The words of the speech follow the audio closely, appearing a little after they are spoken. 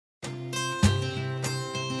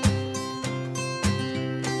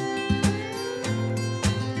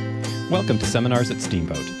Welcome to Seminars at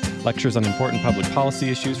Steamboat, lectures on important public policy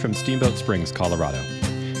issues from Steamboat Springs, Colorado.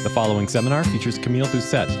 The following seminar features Camille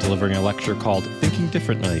Busette delivering a lecture called Thinking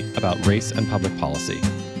Differently About Race and Public Policy.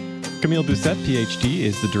 Camille Busette, PhD,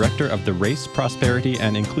 is the director of the Race, Prosperity,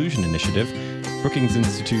 and Inclusion Initiative, Brookings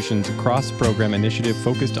Institution's cross-program initiative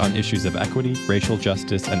focused on issues of equity, racial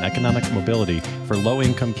justice, and economic mobility for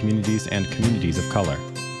low-income communities and communities of color.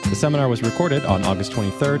 The seminar was recorded on August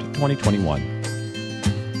 23rd, 2021.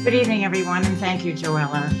 Good evening, everyone, and thank you,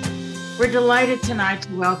 Joella. We're delighted tonight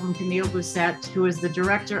to welcome Camille Busette, who is the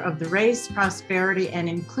director of the Race, Prosperity, and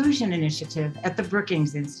Inclusion Initiative at the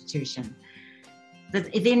Brookings Institution.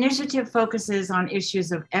 The initiative focuses on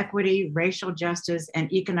issues of equity, racial justice,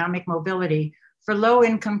 and economic mobility for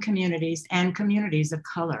low-income communities and communities of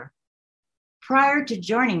color. Prior to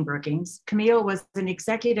joining Brookings, Camille was an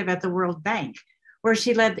executive at the World Bank, where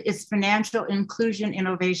she led its financial inclusion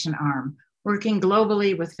innovation arm, working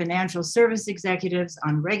globally with financial service executives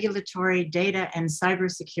on regulatory, data, and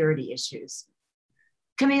cybersecurity issues.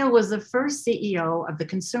 Camille was the first CEO of the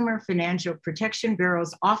Consumer Financial Protection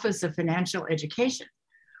Bureau's Office of Financial Education,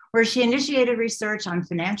 where she initiated research on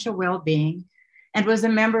financial well-being and was a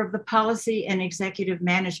member of the policy and executive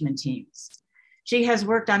management teams. She has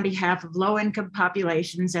worked on behalf of low-income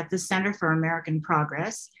populations at the Center for American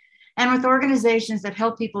Progress and with organizations that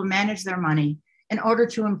help people manage their money in order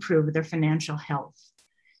to improve their financial health.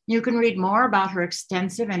 You can read more about her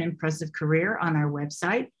extensive and impressive career on our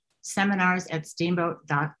website,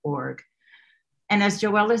 seminars@steamboat.org. And as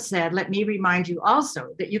Joella said, let me remind you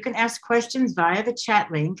also that you can ask questions via the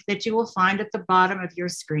chat link that you will find at the bottom of your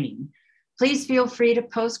screen. Please feel free to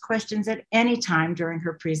post questions at any time during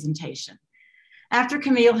her presentation. After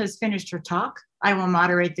Camille has finished her talk, I will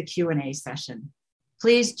moderate the Q&A session.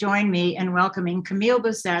 Please join me in welcoming Camille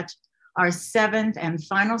Busette, our seventh and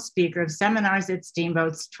final speaker of Seminars at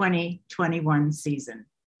Steamboat's 2021 season.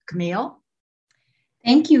 Camille?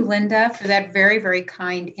 Thank you, Linda, for that very, very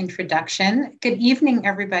kind introduction. Good evening,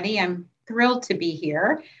 everybody. I'm thrilled to be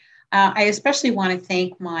here. I especially want to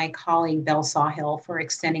thank my colleague, Belle Sawhill, for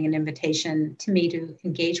extending an invitation to me to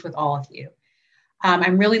engage with all of you.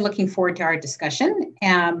 I'm really looking forward to our discussion.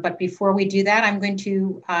 But before we do that, I'm going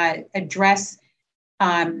to address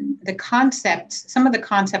some of the concepts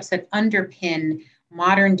that underpin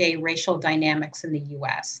modern day racial dynamics in the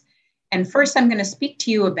US. And first, I'm going to speak to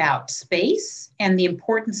you about space and the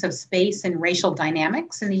importance of space and racial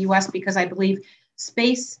dynamics in the US, because I believe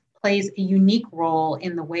space plays a unique role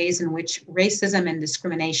in the ways in which racism and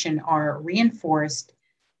discrimination are reinforced,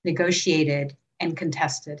 negotiated, and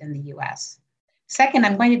contested in the US. Second,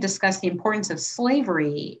 I'm going to discuss the importance of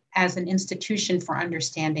slavery as an institution for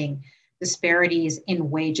understanding disparities in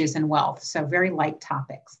wages and wealth. So very light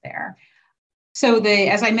topics there. So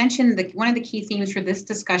as I mentioned, one of the key themes for this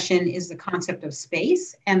discussion is the concept of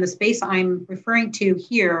space. And the space I'm referring to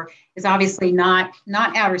here is obviously not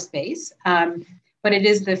outer space, but it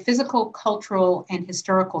is the physical, cultural, and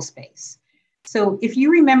historical space. So if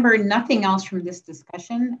you remember nothing else from this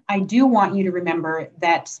discussion, I do want you to remember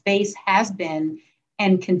that space has been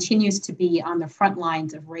and continues to be on the front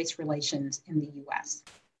lines of race relations in the US.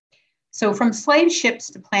 So from slave ships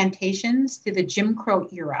to plantations to the Jim Crow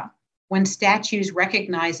era, when statues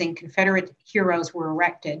recognizing Confederate heroes were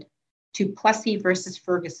erected, to Plessy versus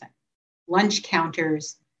Ferguson, lunch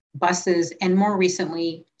counters, buses, and more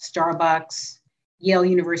recently, Starbucks, Yale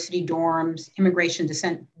University dorms, immigration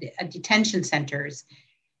detention centers,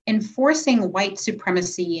 enforcing white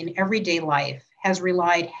supremacy in everyday life has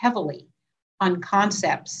relied heavily on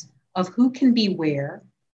concepts of who can be where,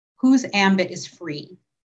 whose ambit is free,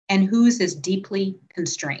 and whose is deeply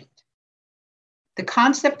constrained. The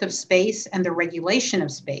concept of space and the regulation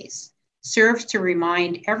of space serves to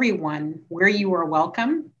remind everyone where you are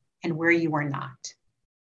welcome and where you are not.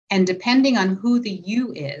 And depending on who the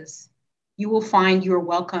you is, you will find you are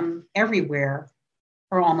welcome everywhere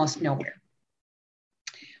or almost nowhere.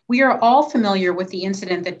 We are all familiar with the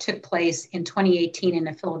incident that took place in 2018 in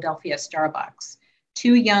a Philadelphia Starbucks.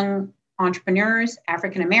 Two young entrepreneurs,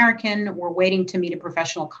 African-American, were waiting to meet a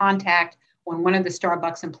professional contact when one of the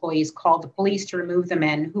Starbucks employees called the police to remove the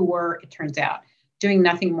men who were, it turns out, doing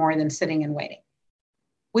nothing more than sitting and waiting.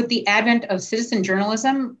 With the advent of citizen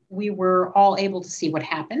journalism, we were all able to see what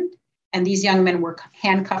happened. And these young men were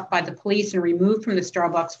handcuffed by the police and removed from the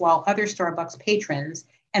Starbucks while other Starbucks patrons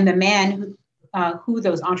and the man who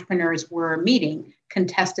those entrepreneurs were meeting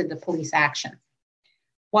contested the police action.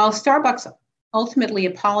 While Starbucks ultimately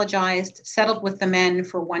apologized, settled with the men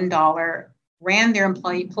for $1, ran their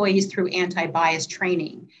employees through anti-bias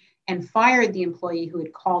training, and fired the employee who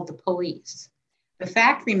had called the police. The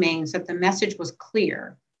fact remains that the message was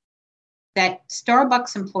clear. that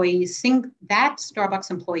Starbucks employees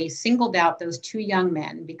singled out those two young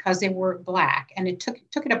men because they were Black, and it took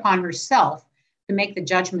it upon herself to make the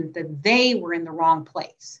judgment that they were in the wrong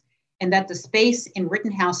place and that the space in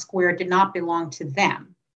Rittenhouse Square did not belong to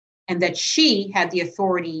them, and that she had the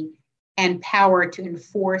authority and power to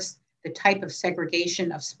enforce the type of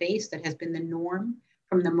segregation of space that has been the norm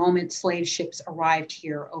from the moment slave ships arrived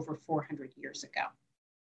here over 400 years ago.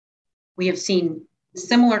 We have seen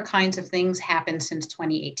similar kinds of things happen since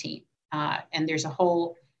 2018. And there's a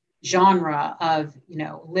whole genre of,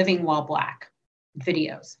 living while Black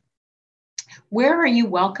videos. Where are you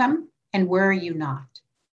welcome and where are you not?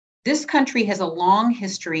 This country has a long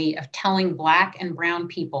history of telling Black and brown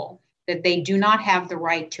people that they do not have the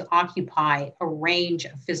right to occupy a range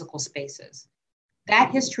of physical spaces.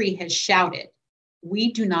 That history has shouted,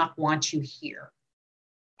 "We do not want you here."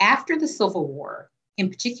 After the Civil War, in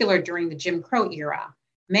particular during the Jim Crow era,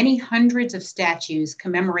 many hundreds of statues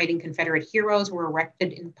commemorating Confederate heroes were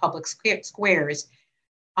erected in public squares,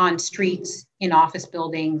 on streets, in office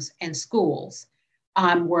buildings and schools,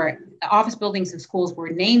 where office buildings and schools were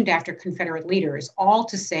named after Confederate leaders, all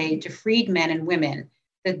to say to freed men and women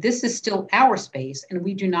that this is still our space and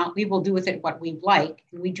we will do with it what we like,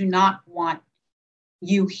 and we do not want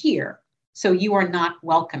you here, so you are not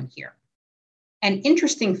welcome here. An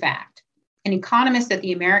interesting fact, an economist at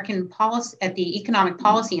the Economic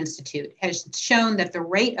Policy Institute has shown that the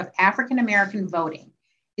rate of African-American voting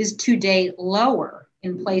is today lower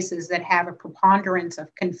in places that have a preponderance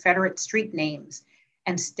of Confederate street names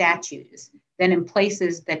and statues than in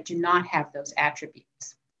places that do not have those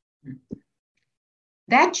attributes.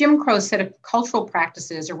 That Jim Crow set of cultural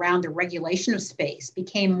practices around the regulation of space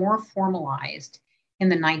became more formalized in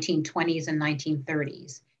the 1920s and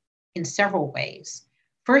 1930s in several ways.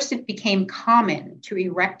 First, it became common to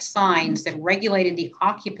erect signs that regulated the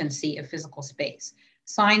occupancy of physical space.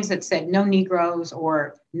 Signs that said no Negroes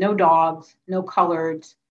or no dogs, no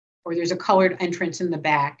coloreds, or there's a colored entrance in the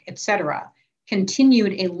back, et cetera,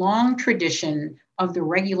 continued a long tradition of the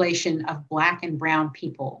regulation of Black and brown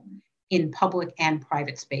people in public and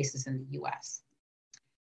private spaces in the US.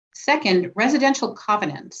 Second, residential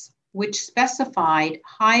covenants, which specified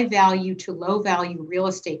high value to low value real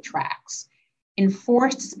estate tracts,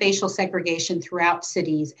 enforced spatial segregation throughout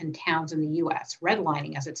cities and towns in the US,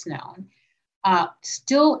 redlining as it's known,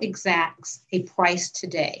 still exacts a price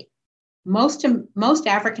today. Most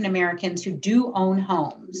African Americans who do own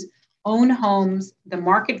homes, the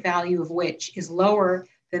market value of which is lower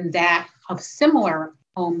than that of similar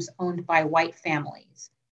homes owned by white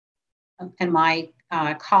families. And my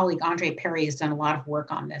colleague, Andre Perry, has done a lot of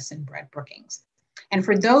work on this in Brett Brookings. And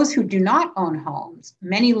for those who do not own homes,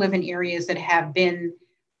 many live in areas that have been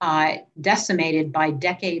decimated by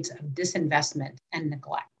decades of disinvestment and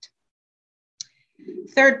neglect.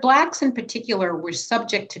 Third, Blacks in particular were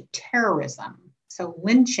subject to terrorism. So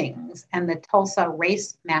lynchings and the Tulsa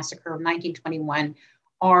race massacre of 1921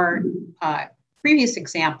 are previous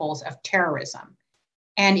examples of terrorism.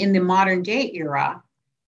 And in the modern day era,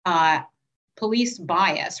 police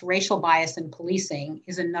bias, racial bias in policing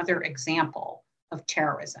is another example of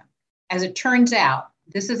terrorism. As it turns out,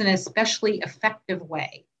 this is an especially effective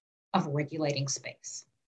way of regulating space.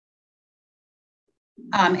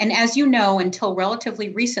 And as you know, until relatively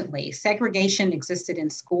recently, segregation existed in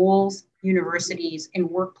schools, universities, in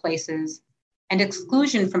workplaces, and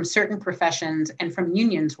exclusion from certain professions and from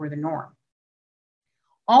unions were the norm.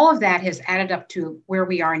 All of that has added up to where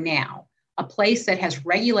we are now, a place that has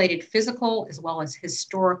regulated physical as well as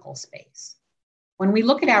historical space. When we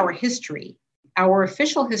look at our history, our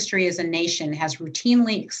official history as a nation has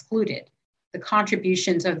routinely excluded the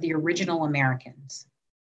contributions of the original Americans,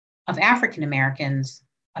 of African Americans,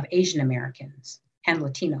 of Asian Americans, and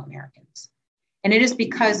Latino Americans. And it is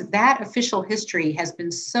because that official history has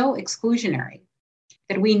been so exclusionary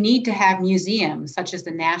that we need to have museums such as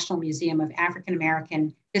the National Museum of African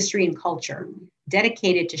American History and Culture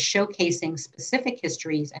dedicated to showcasing specific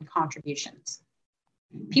histories and contributions.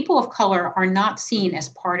 People of color are not seen as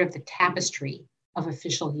part of the tapestry of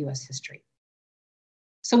official US history.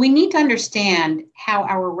 So we need to understand how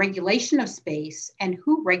our regulation of space and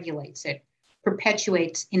who regulates it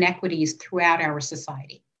perpetuates inequities throughout our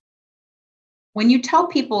society. When you tell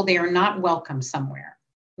people they are not welcome somewhere,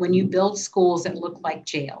 when you build schools that look like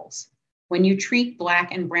jails, when you treat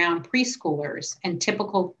Black and brown preschoolers and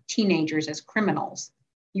typical teenagers as criminals,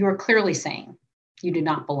 you are clearly saying you do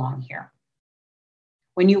not belong here.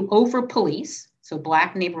 When you over-police, so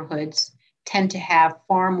Black neighborhoods tend to have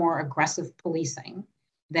far more aggressive policing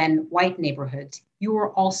than white neighborhoods, you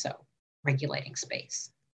are also regulating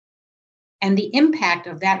space. And the impact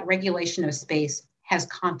of that regulation of space has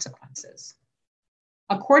consequences.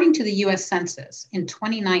 According to the US Census, in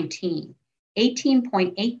 2019,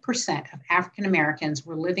 18.8% of African Americans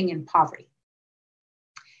were living in poverty.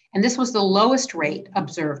 And this was the lowest rate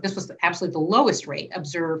observed. This was absolutely the lowest rate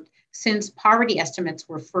observed since poverty estimates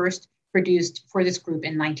were first produced for this group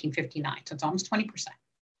in 1959. So it's almost 20%.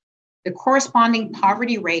 The corresponding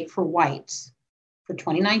poverty rate for whites for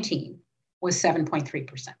 2019 was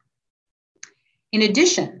 7.3%. In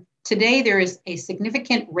addition, today there is a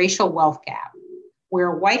significant racial wealth gap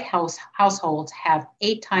where white households have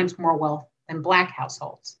 8 times more wealth than Black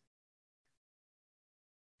households.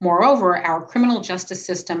 Moreover, our criminal justice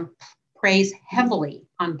system preys heavily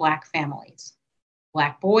on Black families.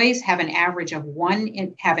 Black boys have on average a 1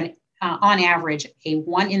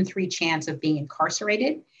 in 3 chance of being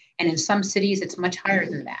incarcerated, and in some cities it's much higher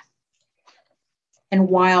than that. And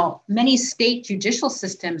while many state judicial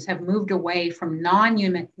systems have moved away from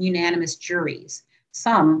non-unanimous juries,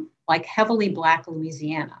 some, like heavily Black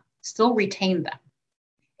Louisiana, still retain them,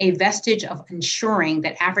 a vestige of ensuring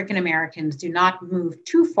that African Americans do not move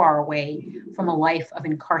too far away from a life of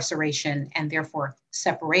incarceration and therefore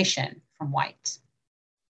separation from whites.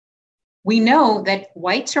 We know that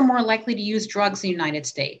whites are more likely to use drugs in the United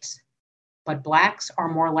States, but Blacks are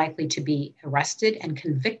more likely to be arrested and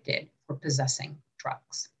convicted for possessing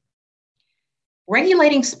drugs.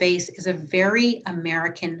 Regulating space is a very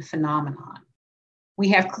American phenomenon. We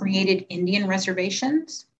have created Indian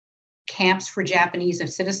reservations, camps for Japanese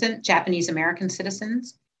American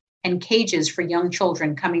citizens, and cages for young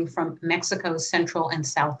children coming from Mexico's Central and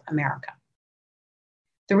South America.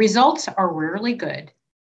 The results are rarely good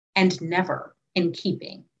and never in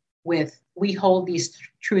keeping with we hold these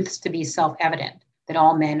truths to be self-evident, that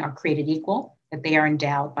all men are created equal, that they are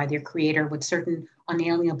endowed by their creator with certain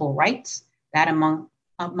unalienable rights, that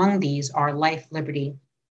among these are life, liberty,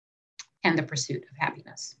 and the pursuit of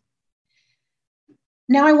happiness.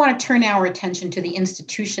 Now I want to turn our attention to the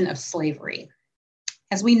institution of slavery.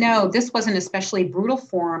 As we know, this was an especially brutal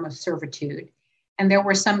form of servitude, and there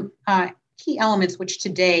were some key elements which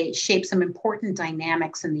today shape some important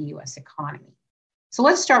dynamics in the US economy. So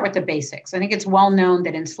let's start with the basics. I think it's well known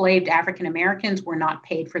that enslaved African Americans were not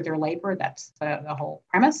paid for their labor. That's the whole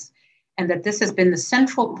premise. And that this has been the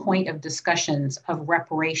central point of discussions of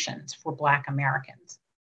reparations for Black Americans.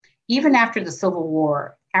 Even after the Civil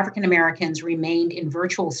War, African Americans remained in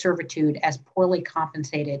virtual servitude as poorly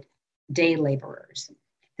compensated day laborers.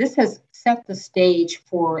 This has set the stage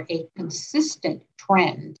for a consistent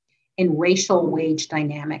trend in racial wage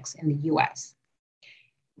dynamics in the US.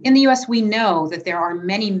 In the US, we know that there are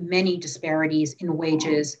many, many disparities in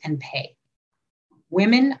wages and pay.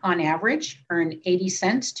 Women, on average, earn 80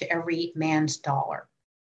 cents to every man's dollar.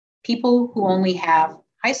 People who only have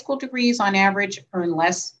high school degrees, on average, earn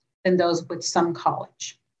less than those with some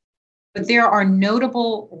college. But there are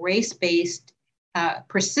notable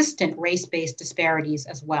persistent race-based disparities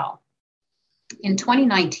as well. In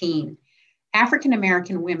 2019, African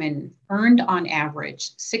American women earned on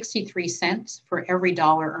average 63 cents for every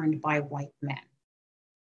dollar earned by white men.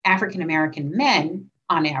 African American men,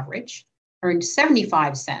 on average, earned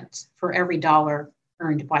 75 cents for every dollar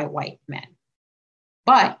earned by white men.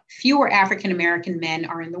 But fewer African American men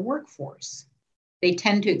are in the workforce. They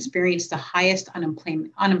tend to experience the highest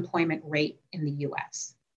unemployment rate in the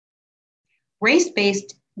US.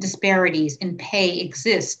 Race-based disparities in pay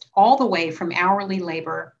exist all the way from hourly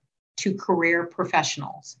labor to career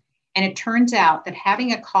professionals. And it turns out that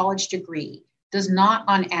having a college degree does not,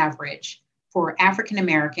 on average, for African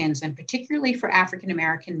Americans, and particularly for African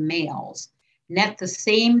American males, net the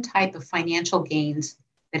same type of financial gains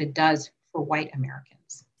that it does for white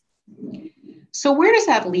Americans. So where does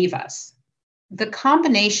that leave us? The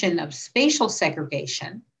combination of spatial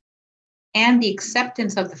segregation and the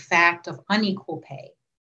acceptance of the fact of unequal pay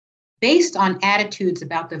based on attitudes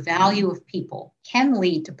about the value of people can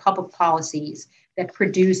lead to public policies that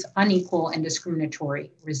produce unequal and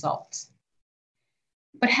discriminatory results.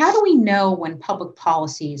 But how do we know when public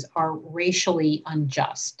policies are racially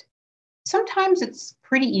unjust? Sometimes it's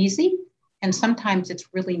pretty easy, and sometimes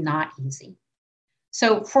it's really not easy.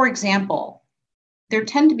 So, for example, there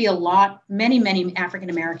tend to be many African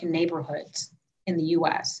American neighborhoods in the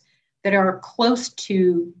US that are close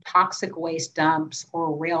to toxic waste dumps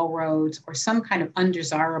or railroads or some kind of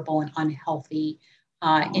undesirable and unhealthy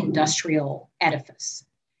industrial edifice.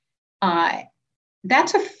 That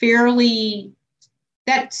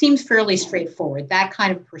seems fairly straightforward. That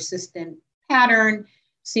kind of persistent pattern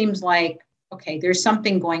seems like, okay, there's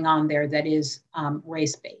something going on there that is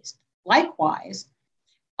race-based. Likewise,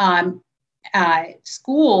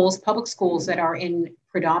 schools, public schools that are in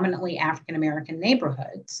predominantly African-American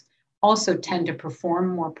neighborhoods also tend to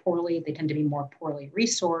perform more poorly. They tend to be more poorly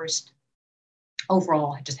resourced.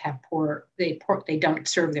 Overall, just have they don't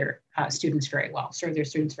serve their students very well, serve their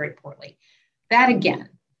students very poorly. That, again,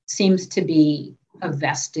 seems to be a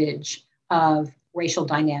vestige of racial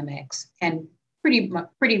dynamics and pretty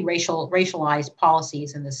racialized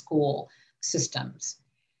policies in the school systems.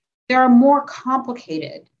 There are more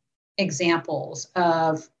complicated examples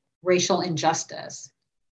of racial injustice.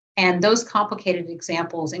 And those complicated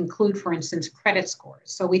examples include, for instance, credit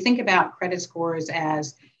scores. So we think about credit scores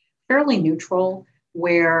as fairly neutral,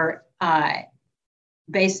 where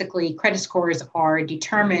basically credit scores are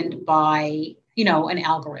determined by, an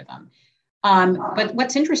algorithm. But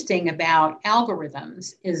what's interesting about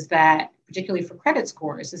algorithms is that, particularly for credit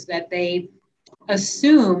scores, is that they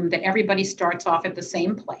assume that everybody starts off at the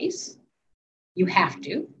same place. You have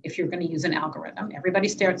to, if you're going to use an algorithm. Everybody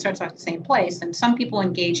starts off at the same place. And some people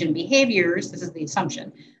engage in behaviors, this is the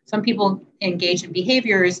assumption, some people engage in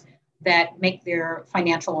behaviors that make their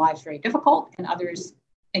financial lives very difficult, and others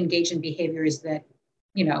engage in behaviors that,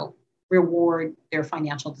 reward their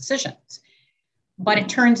financial decisions. But it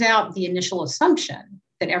turns out the initial assumption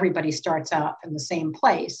that everybody starts out in the same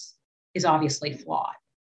place is obviously flawed.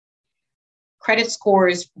 Credit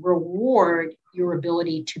scores reward your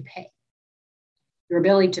ability to pay. Your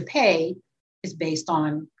ability to pay is based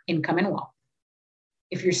on income and wealth.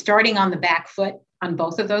 If you're starting on the back foot on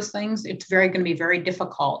both of those things, it's going to be very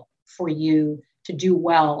difficult for you to do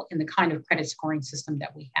well in the kind of credit scoring system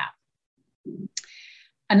that we have.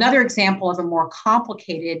 Another example of a more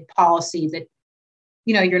complicated policy that,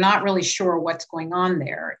 you're not really sure what's going on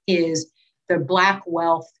there is the Black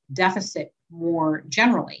wealth deficit more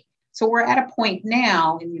generally. So we're at a point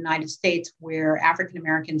now in the United States where African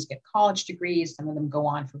Americans get college degrees. Some of them go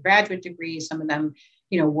on for graduate degrees. Some of them,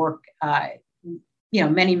 work,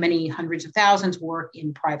 many, many hundreds of thousands work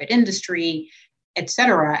in private industry, et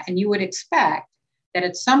cetera. And you would expect that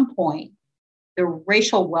at some point, the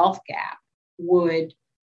racial wealth gap would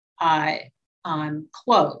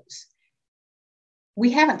close.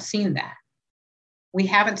 We haven't seen that. We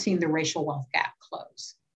haven't seen the racial wealth gap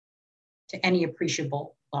close to any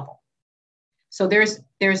appreciable level. So there's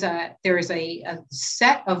a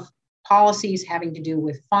set of policies having to do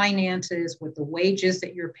with finances, with the wages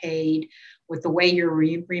that you're paid, with the way you're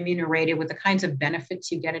remunerated, with the kinds of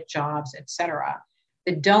benefits you get at jobs, et cetera,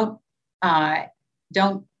 that don't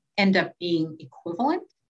end up being equivalent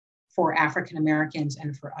for African Americans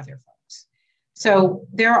and for other folks. So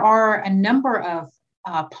there are a number of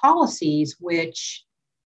policies which,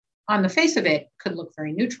 on the face of it, could look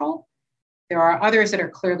very neutral. There are others that are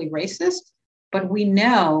clearly racist, but we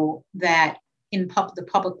know that in the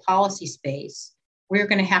public policy space, we're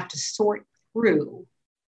going to have to sort through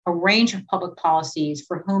a range of public policies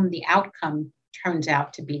for whom the outcome turns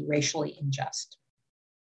out to be racially unjust.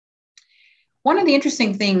 One of the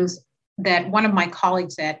interesting things that one of my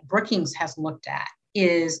colleagues at Brookings has looked at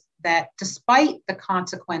is that despite the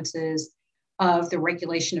consequences of the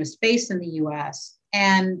regulation of space in the US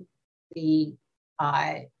and the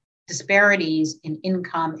disparities in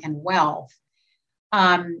income and wealth,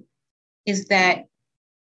 is that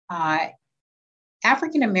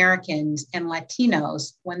African Americans and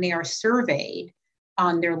Latinos, when they are surveyed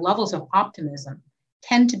on their levels of optimism,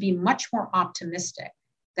 tend to be much more optimistic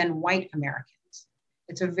than white Americans.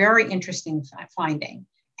 It's a very interesting finding,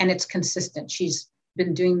 and it's consistent. She's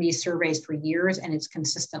been doing these surveys for years, and it's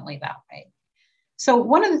consistently that way. So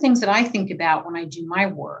one of the things that I think about when I do my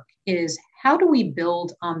work is how do we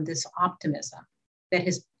build on this optimism that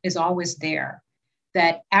is always there,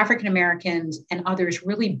 that African Americans and others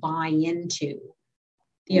really buy into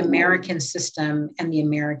the American system and the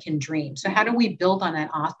American dream. So how do we build on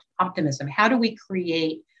that optimism? How do we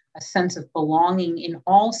create a sense of belonging in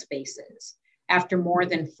all spaces after more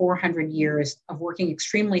than 400 years of working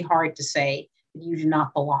extremely hard to say that you do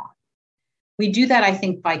not belong? We do that, I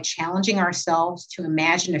think, by challenging ourselves to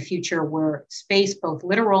imagine a future where space, both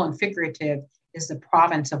literal and figurative, is the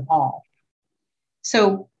province of all.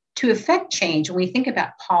 So to effect change, when we think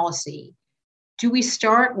about policy, do we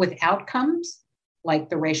start with outcomes like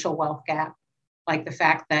the racial wealth gap, like the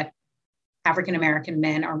fact that African American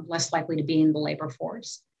men are less likely to be in the labor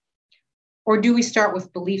force? Or do we start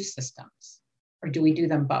with belief systems? Or do we do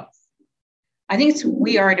them both? I think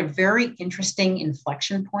we are at a very interesting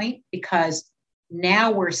inflection point because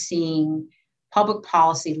now we're seeing public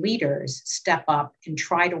policy leaders step up and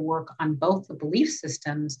try to work on both the belief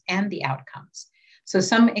systems and the outcomes. So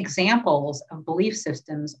some examples of belief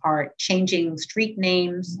systems are changing street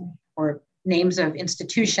names or names of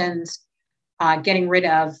institutions, getting rid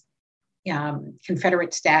of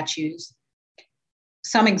Confederate statues.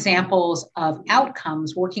 Some examples of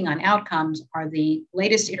outcomes, working on outcomes, are the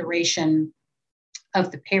latest iteration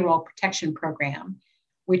of the Payroll Protection Program,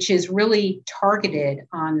 which is really targeted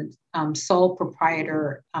on sole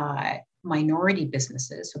proprietor minority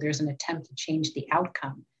businesses. So there's an attempt to change the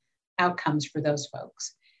outcomes for those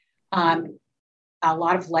folks. A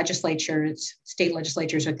lot of legislatures, state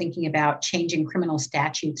legislatures, are thinking about changing criminal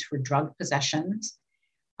statutes for drug possessions.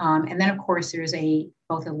 And then, of course, there's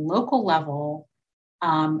both a local level,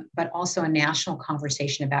 but also a national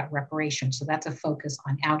conversation about reparations. So that's a focus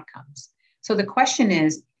on outcomes. So the question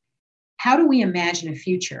is, how do we imagine a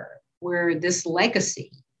future where this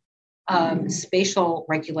legacy of spatial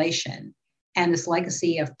regulation and this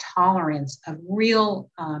legacy of tolerance of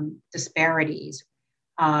real disparities,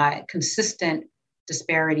 consistent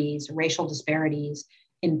disparities, racial disparities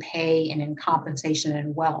in pay and in compensation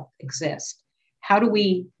and wealth exist? How do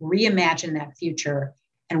we reimagine that future,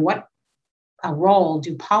 and what role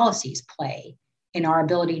do policies play in our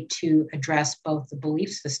ability to address both the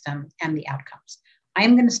belief system and the outcomes? I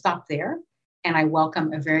am going to stop there, and I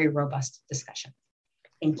welcome a very robust discussion.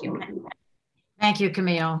 Thank you. Thank you,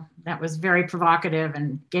 Camille. That was very provocative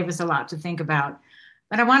and gave us a lot to think about.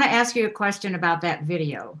 But I want to ask you a question about that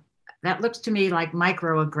video. That looks to me like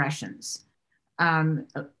microaggressions.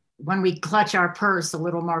 When we clutch our purse a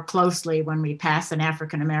little more closely, when we pass an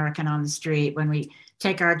African American on the street, when we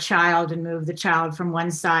take our child and move the child from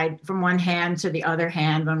one side, from one hand to the other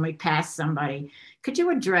hand, when we pass somebody. Could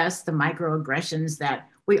you address the microaggressions that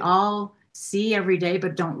we all see every day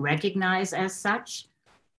but don't recognize as such?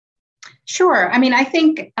 Sure. I mean, I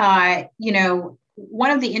think,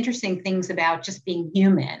 one of the interesting things about just being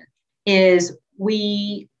human is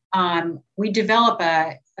we develop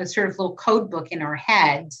a sort of little code book in our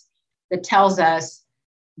heads that tells us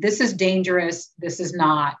this is dangerous, this is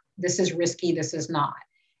not, this is risky, this is not.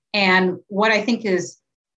 And what I think is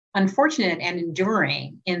unfortunate and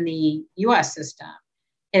enduring in the US system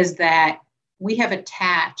is that we have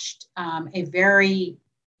attached a very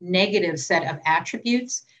negative set of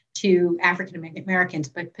attributes to African Americans,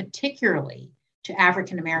 but particularly to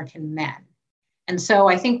African American men. And so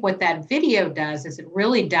I think what that video does is it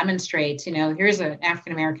really demonstrates, here's an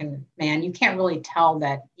African American man. You can't really tell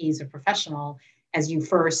that he's a professional as you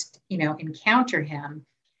first, encounter him.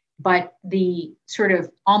 But the sort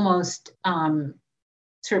of almost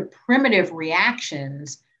sort of primitive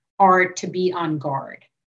reactions are to be on guard.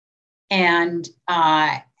 And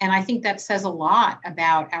I think that says a lot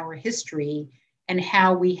about our history and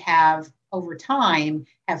how we have, over time,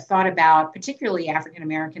 have thought about particularly African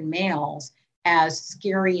American males as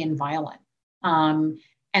scary and violent.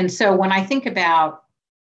 And so when I think about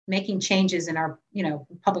making changes in our,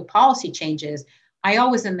 public policy changes, I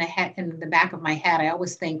always in the back of my head, I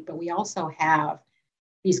always think, but we also have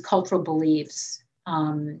these cultural beliefs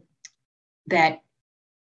that,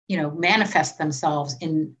 manifest themselves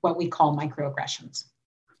in what we call microaggressions.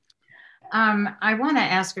 I want to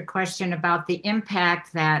ask a question about the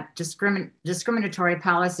impact that discriminatory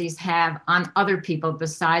policies have on other people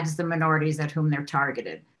besides the minorities at whom they're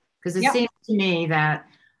targeted. Because it seems to me that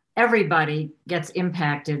everybody gets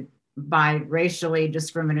impacted by racially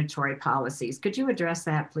discriminatory policies. Could you address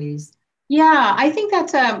that, please? Yeah, I think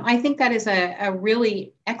that is a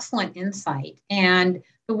really excellent insight. And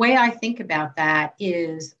the way I think about that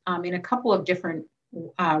is in a couple of different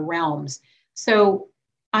realms. So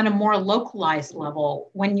on a more localized level,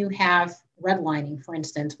 when you have redlining, for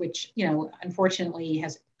instance, which, unfortunately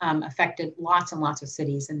has affected lots and lots of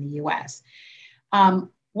cities in the US,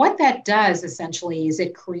 what that does essentially is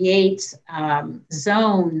it creates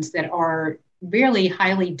zones that are really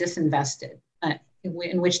highly disinvested,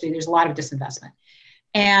 in which there's a lot of disinvestment.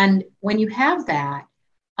 And when you have that,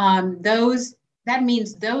 that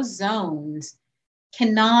means those zones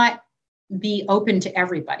cannot be open to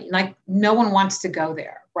everybody. Like no one wants to go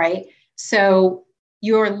there, right? So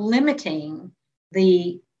you're limiting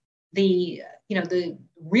the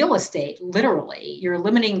real estate, literally. You're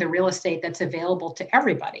limiting the real estate that's available to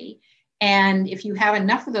everybody. And if you have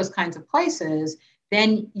enough of those kinds of places,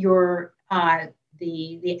 then your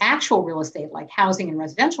the actual real estate, like housing and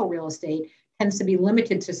residential real estate, tends to be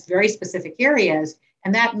limited to very specific areas.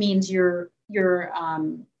 And that means your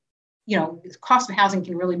cost of housing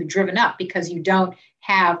can really be driven up because you don't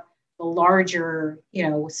have the larger,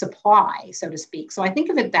 supply, so to speak. So I think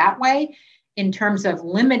of it that way in terms of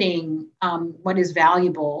limiting what is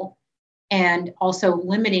valuable and also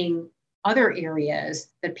limiting other areas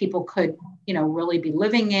that people could, really be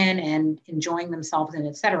living in and enjoying themselves in,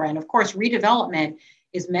 et cetera. And of course, redevelopment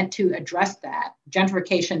is meant to address that.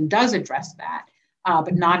 Gentrification does address that,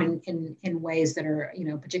 but not in ways that are,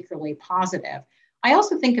 particularly positive. I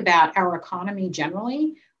also think about our economy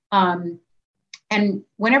generally. And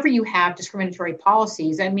whenever you have discriminatory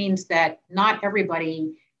policies, that means that not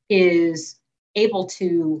everybody is able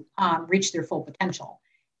to reach their full potential.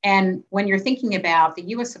 And when you're thinking about the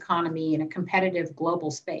US economy in a competitive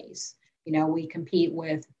global space, we compete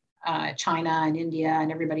with China and India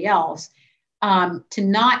and everybody else, to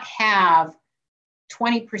not have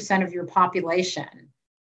 20% of your population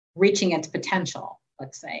reaching its potential,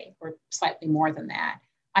 let's say, or slightly more than that,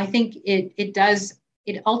 I think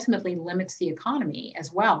it ultimately limits the economy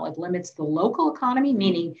as well. It limits the local economy,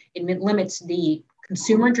 meaning it limits the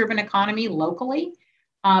consumer-driven economy locally,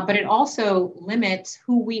 but it also limits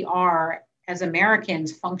who we are as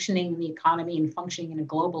Americans functioning in the economy and functioning in a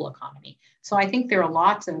global economy. So I think there are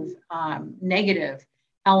lots of negative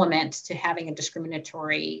elements to having a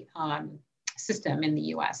discriminatory system in the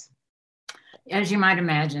US. As you might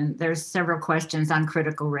imagine, there's several questions on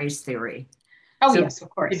critical race theory. Oh, so yes, of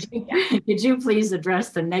course. Could you please address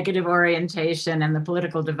the negative orientation and the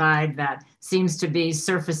political divide that seems to be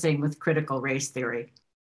surfacing with critical race theory?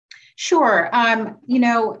 Sure. I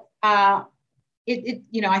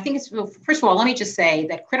think it's, well, first of all, let me just say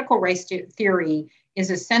that critical race theory is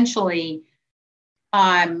essentially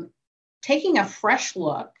taking a fresh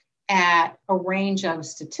look at a range of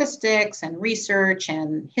statistics and research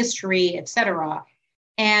and history, et cetera,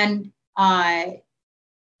 and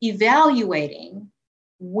evaluating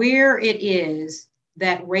where it is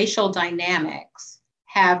that racial dynamics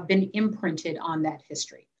have been imprinted on that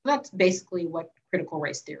history. That's basically what critical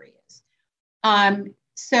race theory is.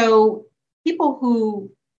 So people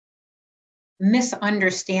who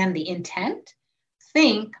misunderstand the intent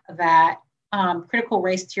think that critical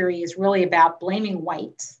race theory is really about blaming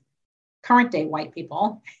whites, current day white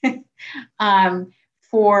people,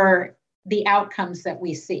 for the outcomes that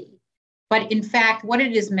we see. But in fact, what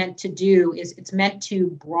it is meant to do is it's meant to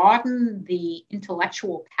broaden the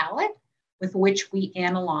intellectual palette with which we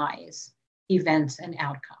analyze events and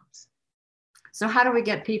outcomes. So how do we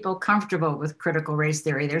get people comfortable with critical race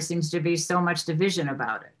theory? There seems to be so much division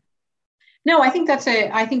about it. No, I think that's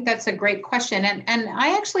a great question. And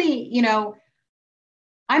I actually,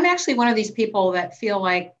 I'm actually one of these people that feel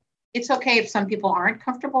like it's okay if some people aren't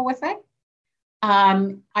comfortable with it.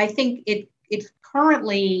 I think it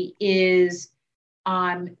currently is,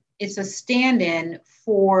 it's a stand-in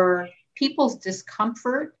for people's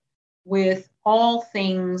discomfort with all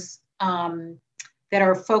things that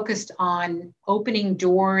are focused on opening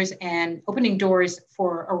doors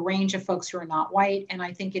for a range of folks who are not white. And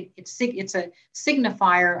I think it's a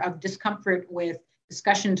signifier of discomfort with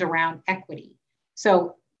discussions around equity.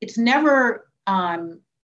 So it's never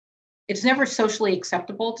socially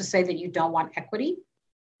acceptable to say that you don't want equity,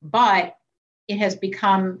 but it has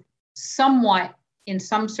become somewhat, in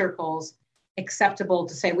some circles, acceptable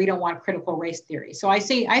to say we don't want critical race theory. So I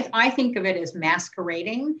think of it as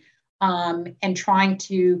masquerading and trying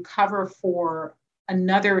to cover for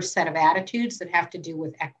another set of attitudes that have to do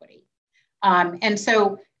with equity. And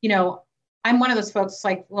so, I'm one of those folks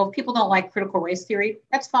like, well, if people don't like critical race theory,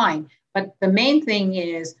 that's fine. But the main thing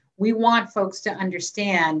is we want folks to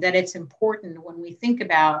understand that it's important when we think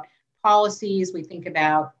about policies, we think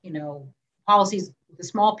about, policies with a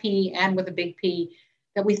small p and with a big P,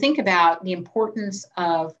 that we think about the importance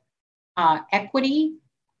of equity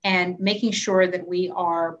and making sure that we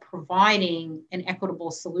are providing an equitable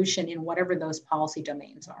solution in whatever those policy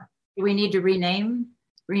domains are. Do we need to rename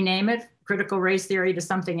it, critical race theory, to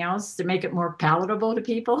something else to make it more palatable to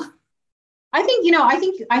people? I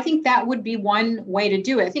think that would be one way to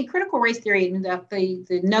do it. I think critical race theory,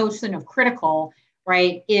 the notion of critical,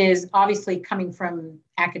 right, is obviously coming from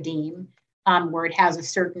academe, where it has a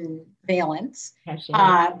certain valence. Yes,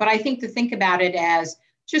 but I think to think about it as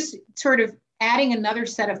just sort of adding another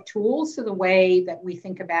set of tools to the way that we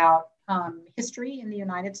think about history in the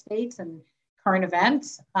United States and current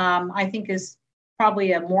events, I think is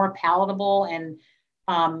probably a more palatable and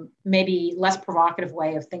maybe less provocative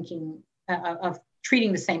way of thinking, of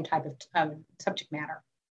treating the same type of subject matter.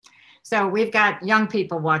 So we've got young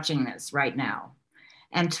people watching this right now,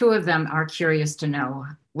 and two of them are curious to know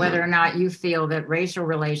whether or not you feel that racial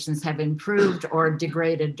relations have improved or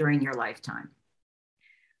degraded during your lifetime.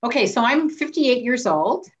 Okay, so I'm 58 years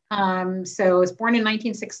old. So I was born in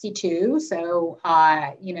 1962. So,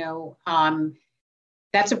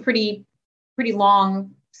 that's a pretty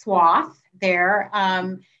long swath there.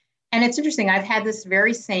 And it's interesting, I've had this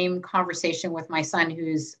very same conversation with my son,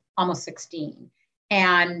 who's almost 16.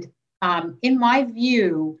 And in my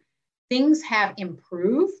view, things have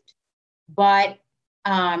improved, but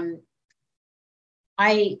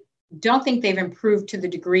I don't think they've improved to the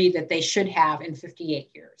degree that they should have in 58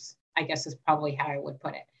 years, I guess is probably how I would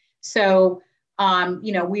put it. So,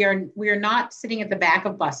 we are not sitting at the back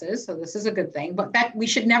of buses, so this is a good thing, but that we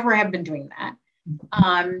should never have been doing that.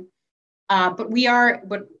 But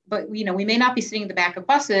we may not be sitting at the back of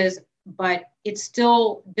buses, but it's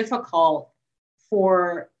still difficult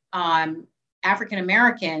for African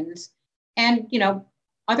Americans and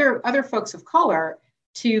other folks of color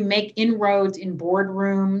to make inroads in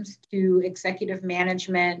boardrooms, to executive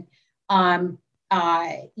management, to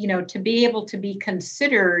be able to be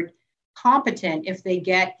considered competent if they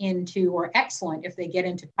get into, or excellent if they get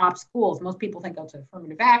into top schools. Most people think it's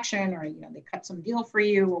affirmative action, or they cut some deal for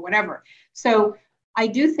you or whatever. So I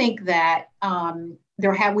do think that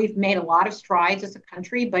we've made a lot of strides as a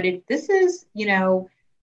country, but this is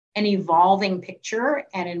an evolving picture,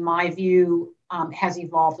 and in my view, has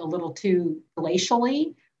evolved a little too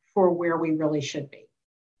glacially for where we really should be.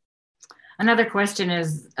 Another question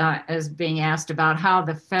is being asked about how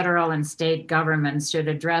the federal and state governments should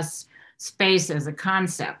address space as a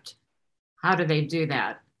concept. How do they do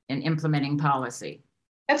that in implementing policy?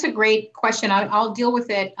 That's a great question. I'll deal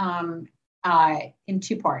with it in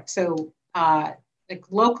two parts. So like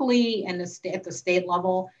locally and at the state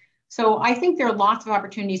level. So I think there are lots of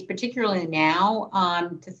opportunities, particularly now,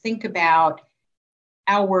 to think about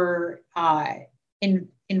our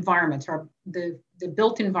environments, or the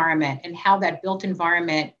built environment, and how that built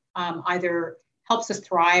environment either helps us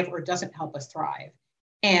thrive or doesn't help us thrive.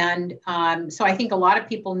 And so I think a lot of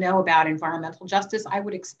people know about environmental justice. I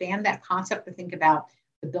would expand that concept to think about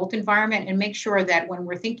the built environment and make sure that when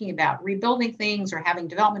we're thinking about rebuilding things or having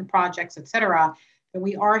development projects, et cetera, that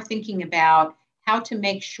we are thinking about how to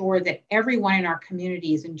make sure that everyone in our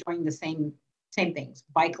community is enjoying the same things,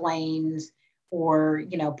 bike lanes, or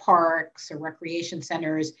parks or recreation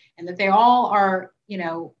centers, and that they all are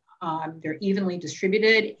they're evenly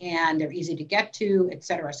distributed and they're easy to get to, et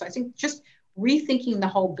cetera. So I think just rethinking the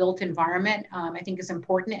whole built environment, I think, is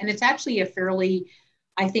important, and it's actually a fairly,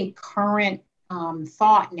 I think, current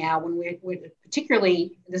thought now when we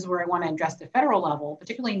particularly, this is where I want to address the federal level,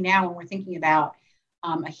 particularly now when we're thinking about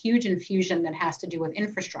a huge infusion that has to do with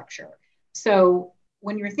infrastructure. So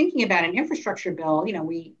when you're thinking about an infrastructure bill,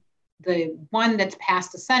 the one that's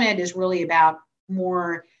passed the Senate is really about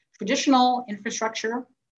more traditional infrastructure.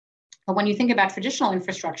 But when you think about traditional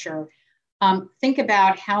infrastructure, think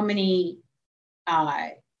about how many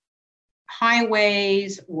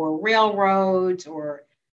highways or railroads or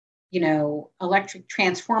electric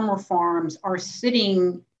transformer farms are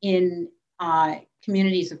sitting in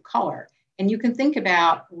communities of color. And you can think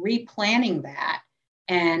about replanning that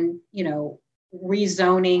and,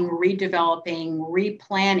 rezoning, redeveloping,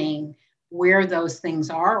 replanning where those things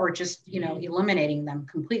are, or just, eliminating them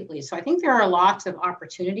completely. So I think there are lots of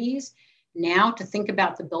opportunities now to think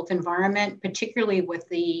about the built environment, particularly with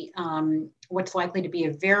the what's likely to be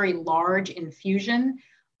a very large infusion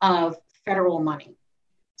of federal money.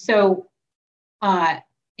 So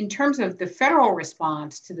in terms of the federal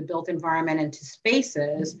response to the built environment and to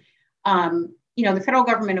spaces, the federal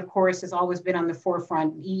government, of course, has always been on the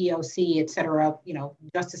forefront, EEOC, et cetera,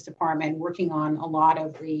 Justice Department, working on a lot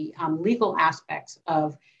of the legal aspects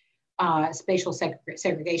of spatial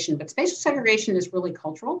segregation. But spatial segregation is really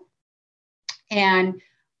cultural. And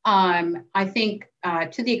I think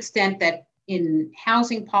to the extent that in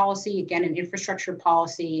housing policy, again, in infrastructure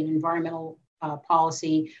policy and environmental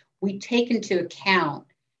policy, we take into account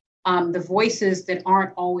the voices that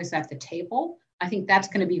aren't always at the table. I think that's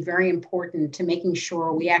going to be very important to making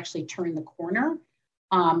sure we actually turn the corner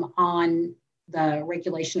on the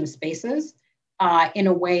regulation of spaces in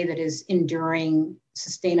a way that is enduring,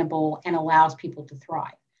 sustainable, and allows people to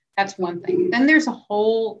thrive. That's one thing. Then there's a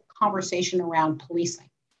whole conversation around policing.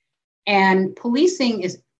 And policing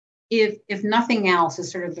is, if nothing else,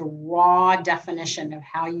 is sort of the raw definition of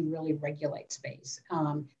how you really regulate space,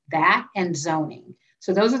 that and zoning.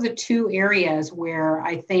 So those are the two areas where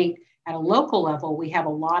I think at a local level, we have a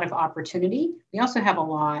lot of opportunity. We also have a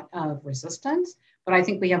lot of resistance, but I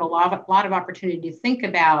think we have a lot of opportunity to think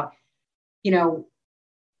about,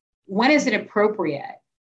 when is it appropriate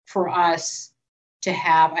for us to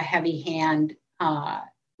have a heavy hand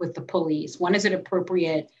with the police? When is it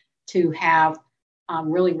appropriate to have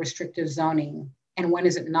really restrictive zoning? And when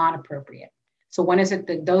is it not appropriate? So when is it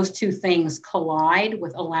that those two things collide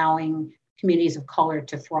with allowing communities of color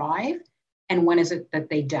to thrive? And when is it that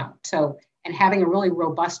they don't? So, and having a really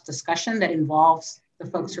robust discussion that involves the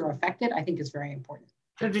folks who are affected, I think is very important.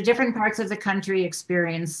 So do different parts of the country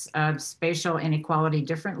experience spatial inequality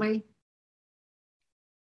differently?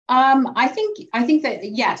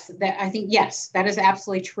 Yes, that is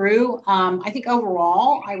absolutely true. I think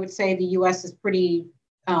overall, I would say the U.S. is pretty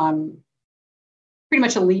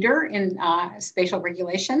much a leader in spatial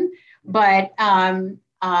regulation, but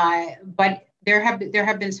there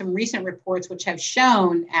have been some recent reports which have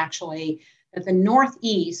shown actually that the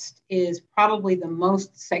Northeast is probably the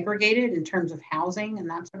most segregated in terms of housing and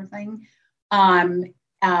that sort of thing.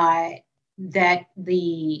 That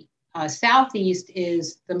the Southeast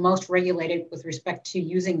is the most regulated with respect to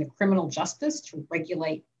using the criminal justice to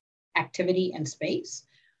regulate activity and space.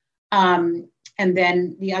 And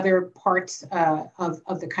then the other parts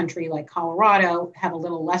of the country, like Colorado, have a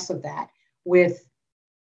little less of that, with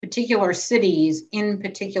particular cities in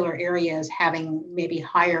particular areas having maybe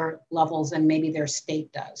higher levels than maybe their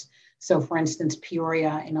state does. So for instance,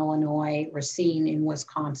 Peoria in Illinois, Racine in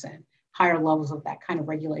Wisconsin, higher levels of that kind of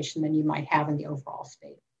regulation than you might have in the overall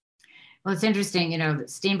state. Well, it's interesting,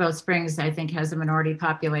 Steamboat Springs, I think, has a minority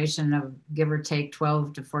population of give or take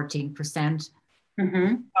 12 to 14%.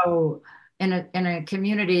 Mm-hmm. So in a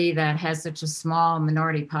community that has such a small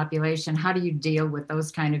minority population, how do you deal with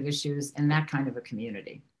those kind of issues in that kind of a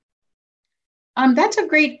community? That's a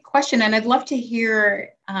great question, and I'd love to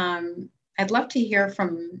hear. I'd love to hear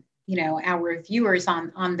from our viewers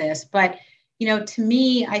on this. But to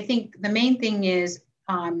me, I think the main thing is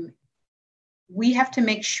we have to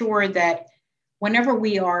make sure that whenever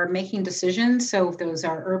we are making decisions, so if those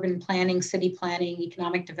are urban planning, city planning,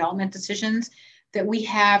 economic development decisions, that we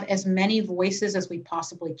have as many voices as we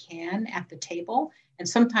possibly can at the table. And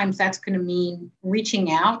sometimes that's going to mean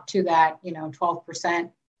reaching out to that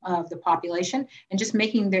 12% of the population and just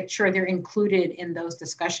making sure they're included in those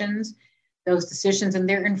discussions, those decisions, and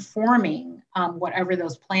they're informing whatever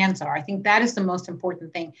those plans are. I think that is the most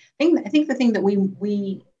important thing. I think the thing that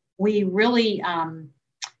we really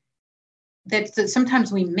that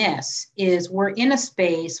sometimes we miss is we're in a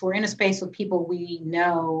space with people we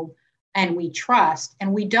know and we trust,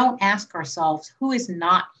 and we don't ask ourselves who is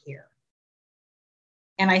not here.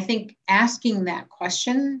 And I think asking that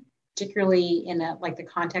question, particularly in like the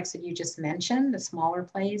context that you just mentioned, the smaller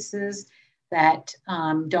places that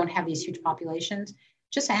don't have these huge populations,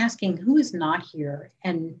 just asking who is not here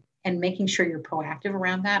and making sure you're proactive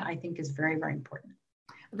around that, I think is very, very important.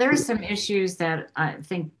 There are some issues that I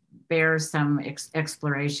think bear some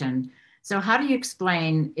exploration. So how do you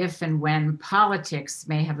explain if and when politics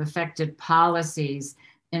may have affected policies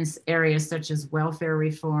in areas such as welfare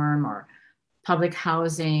reform or public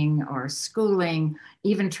housing or schooling,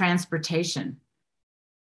 even transportation?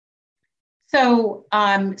 So,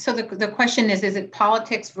 the question is it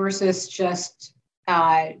politics versus just,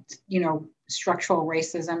 structural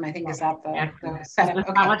racism? I think is that the setup.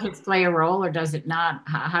 Does politics play a role, or does it not?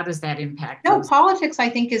 How does that impact? No, politics I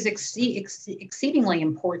think is exceedingly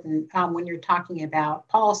important when you're talking about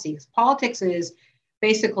policies. Politics is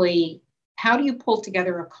basically how do you pull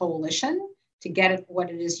together a coalition to get what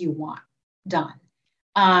it is you want done.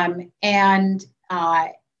 And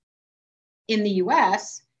in the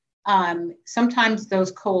U.S., sometimes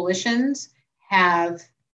those coalitions have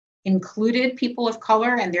included people of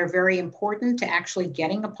color, and they're very important to actually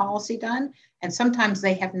getting a policy done. And sometimes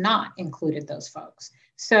they have not included those folks.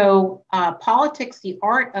 So politics, the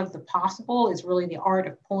art of the possible, is really the art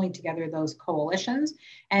of pulling together those coalitions.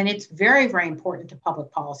 And it's very, very important to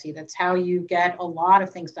public policy. That's how you get a lot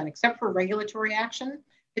of things done, except for regulatory action.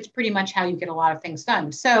 It's pretty much how you get a lot of things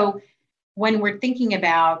done. So when we're thinking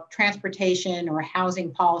about transportation or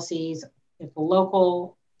housing policies at the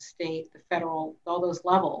local, state, the federal, all those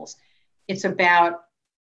levels, it's about,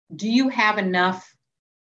 do you have enough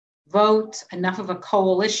votes, enough of a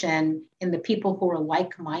coalition in the people who are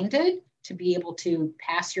like-minded to be able to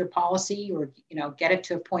pass your policy or get it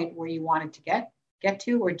to a point where you want it to get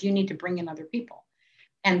to, or do you need to bring in other people?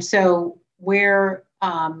 And so where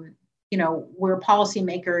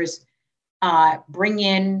policymakers bring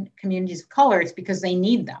in communities of color, it's because they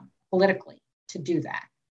need them politically to do that.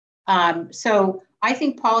 So I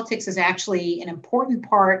think politics is actually an important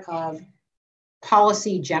part of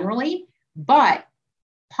policy generally, but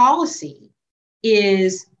policy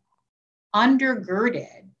is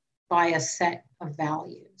undergirded by a set of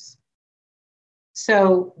values.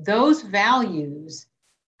 So those values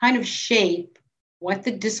kind of shape what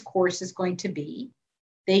the discourse is going to be.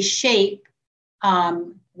 They shape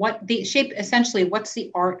essentially what's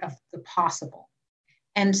the art of the possible.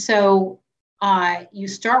 And so you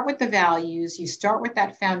start with the values, you start with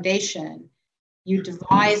that foundation, you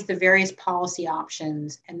devise the various policy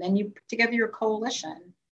options, and then you put together your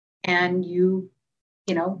coalition and you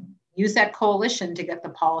use that coalition to get the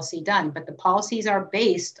policy done. But the policies are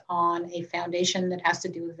based on a foundation that has to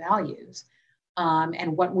do with values,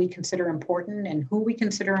 and what we consider important and who we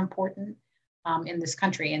consider important in this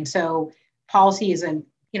country. And so policy is a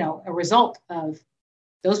result of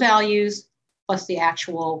those values plus the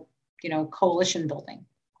actual, coalition building.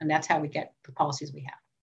 And that's how we get the policies we have.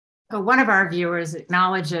 So one of our viewers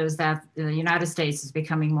acknowledges that the United States is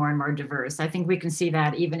becoming more and more diverse. I think we can see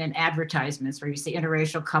that even in advertisements where you see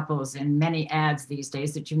interracial couples in many ads these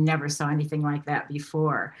days that you never saw anything like that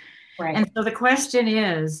before. Right. And so the question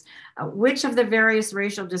is, which of the various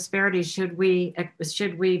racial disparities should we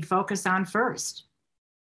focus on first?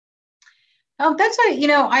 Oh, that's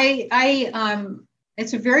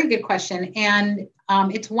it's a very good question. And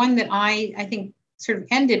it's one that I think sort of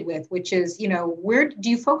ended with, which is, where do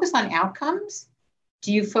you focus on outcomes?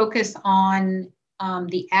 Do you focus on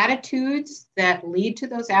the attitudes that lead to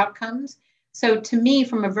those outcomes? So to me,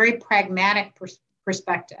 from a very pragmatic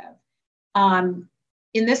perspective,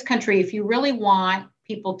 in this country, if you really want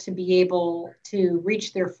people to be able to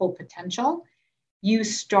reach their full potential, you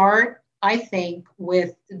start, I think,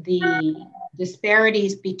 with the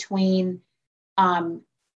disparities between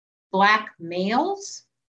Black males,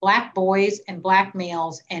 Black boys, and Black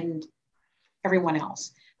males, and everyone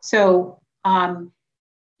else. So in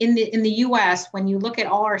the U.S., when you look at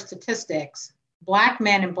all our statistics, Black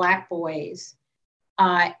men and Black boys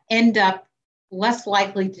end up less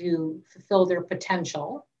likely to fulfill their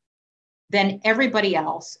potential than everybody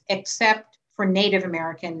else, except for Native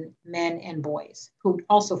American men and boys, who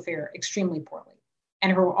also fare extremely poorly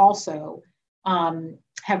and who also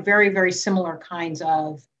have very, very similar kinds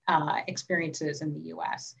of experiences in the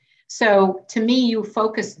US. So to me, you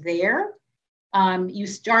focus there, you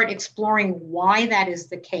start exploring why that is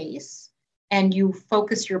the case, and you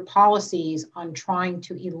focus your policies on trying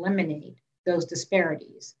to eliminate those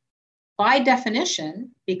disparities. By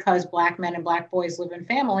definition, because Black men and Black boys live in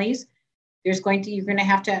families, you're going to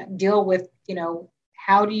have to deal with,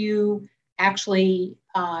 how do you actually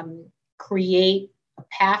create a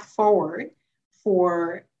path forward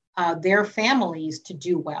for their families to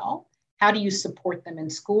do well? How do you support them in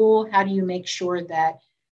school? How do you make sure that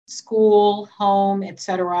school, home, et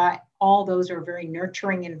cetera, all those are very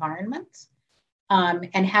nurturing environments?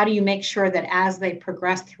 And how do you make sure that as they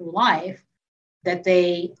progress through life, that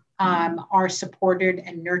they are supported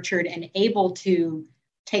and nurtured and able to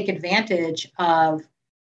take advantage of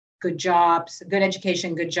good jobs, good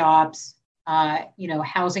education, good jobs,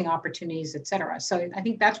 housing opportunities, et cetera. So I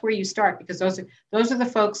think that's where you start, because those are the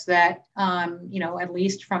folks that, at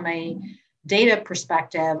least from a data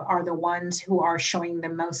perspective, are the ones who are showing the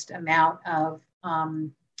most amount of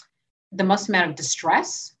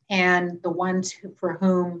distress, and the ones for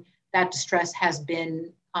whom that distress has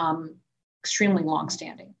been extremely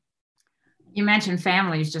longstanding. You mentioned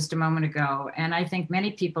families just a moment ago, and I think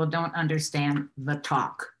many people don't understand the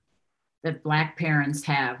talk that Black parents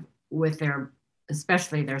have with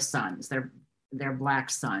especially their sons, their Black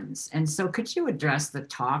sons. And so could you address the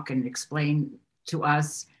talk and explain to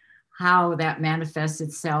us how that manifests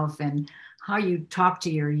itself and how you talk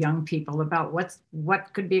to your young people about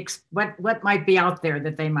what might be out there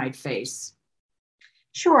that they might face?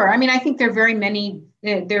 Sure. I mean, I think there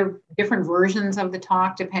are different versions of the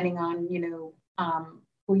talk depending on,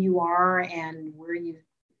 who you are and where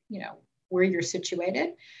you're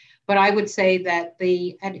situated. But I would say that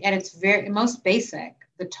at its very most basic,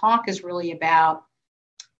 the talk is really about,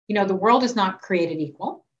 the world is not created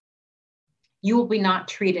equal. You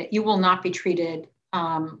will not be treated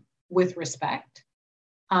with respect.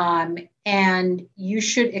 And you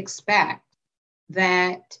should expect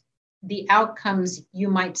that the outcomes you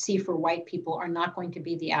might see for white people are not going to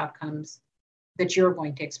be the outcomes that you're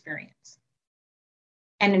going to experience.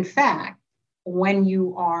 And in fact, when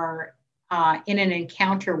you are in an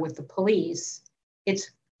encounter with the police, it's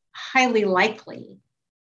highly likely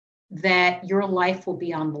that your life will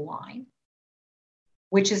be on the line,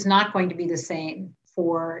 which is not going to be the same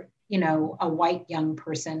for, a white young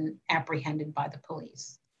person apprehended by the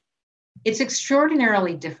police. It's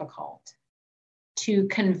extraordinarily difficult to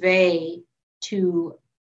convey to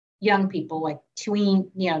young people like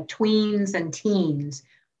tweens and teens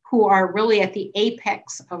who are really at the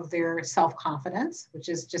apex of their self-confidence, which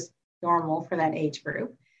is just normal for that age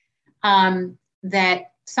group,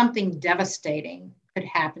 that something devastating could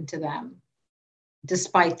happen to them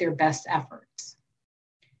despite their best efforts.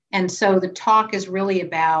 And so the talk is really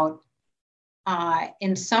about,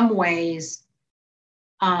 in some ways,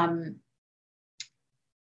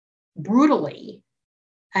 brutally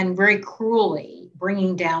and very cruelly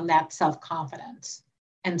bringing down that self-confidence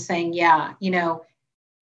and saying,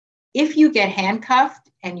 if you get handcuffed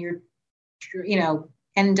and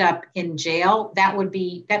end up in jail,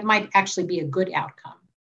 that might actually be a good outcome,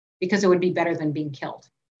 because it would be better than being killed.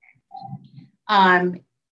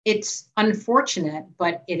 It's unfortunate,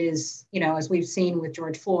 but it is, as we've seen with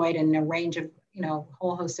George Floyd and a range of, a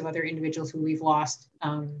whole host of other individuals who we've lost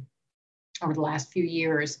over the last few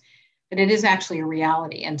years, that it is actually a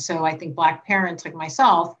reality. And so I think Black parents like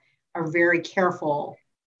myself are very careful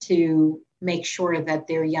to make sure that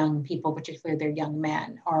their young people, particularly their young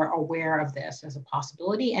men, are aware of this as a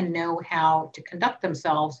possibility and know how to conduct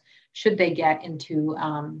themselves should they get into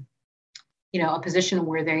a position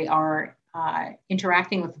where they are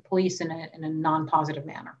interacting with the police in a non-positive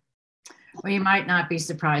manner. Well, you might not be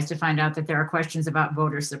surprised to find out that there are questions about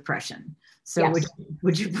voter suppression. So yes.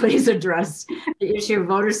 would you please address the issue of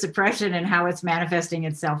voter suppression and how it's manifesting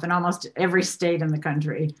itself in almost every state in the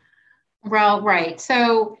country? Well, right.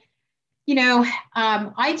 So,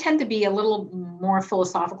 I tend to be a little more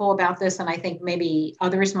philosophical about this, and I think maybe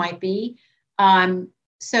others might be.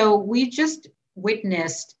 So we just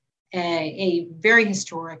witnessed a very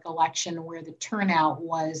historic election where the turnout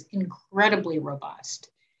was incredibly robust,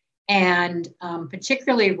 and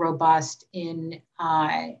particularly robust in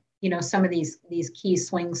some of these key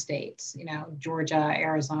swing states, Georgia,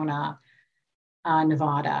 Arizona,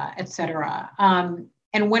 Nevada, et cetera.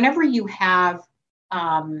 And whenever you have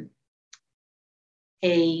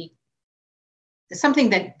something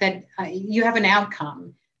that you have an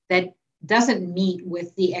outcome that doesn't meet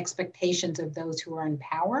with the expectations of those who are in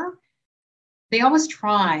power, they always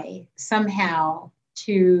try somehow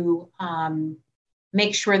to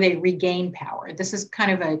make sure they regain power. This is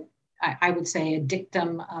kind of I would say, a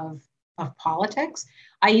dictum of politics.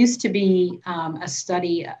 I used to be a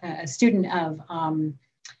student of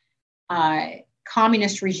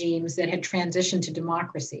communist regimes that had transitioned to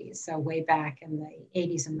democracies, so way back in the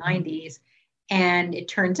 80s and 90s. And it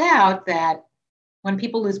turns out that when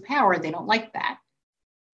people lose power, they don't like that.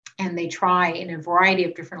 And they try in a variety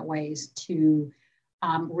of different ways to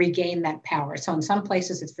regain that power. So in some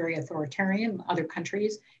places, it's very authoritarian, other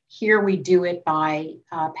countries. Here we do it by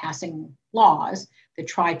passing laws that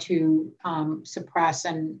try to suppress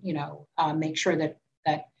and make sure that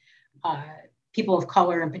people of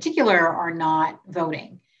color in particular are not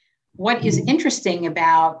voting. What is interesting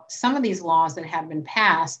about some of these laws that have been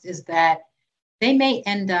passed is that they may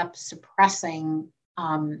end up suppressing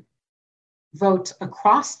votes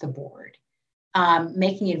across the board,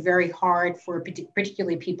 making it very hard for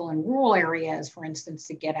particularly people in rural areas, for instance,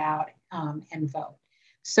 to get out and vote.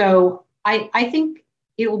 So I think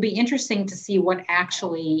it will be interesting to see what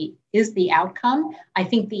actually is the outcome. I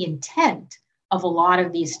think the intent of a lot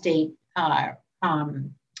of these state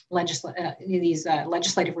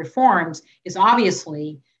legislative reforms is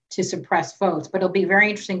obviously to suppress votes, but it'll be very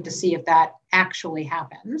interesting to see if that actually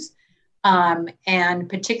happens. And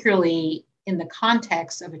particularly in the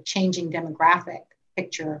context of a changing demographic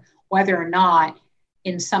picture, whether or not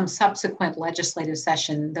in some subsequent legislative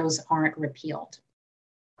session, those aren't repealed.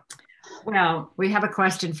 Well, we have a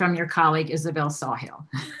question from your colleague, Isabel Sawhill.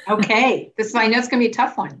 Okay, I know it's going to be a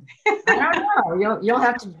tough one. I don't know. You'll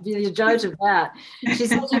have to be the judge of that. She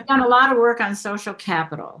says you've done a lot of work on social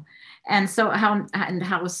capital, and so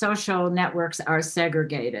how social networks are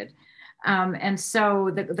segregated. And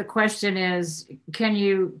so the question is, can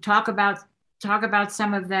you talk about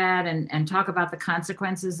some of that and talk about the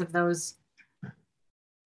consequences of those?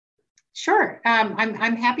 Sure,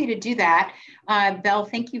 I'm happy to do that. Belle,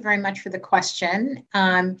 thank you very much for the question.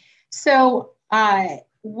 So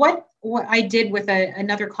what I did with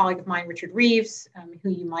another colleague of mine, Richard Reeves, who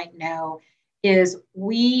you might know, is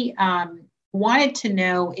we wanted to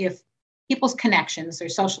know if people's connections, their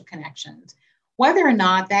social connections, whether or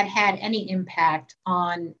not that had any impact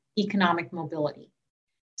on economic mobility.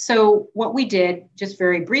 So what we did, just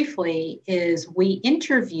very briefly, is we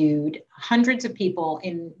interviewed hundreds of people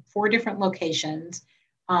in 4 different locations,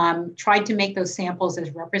 tried to make those samples as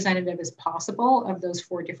representative as possible of those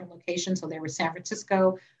 4 different locations. So they were San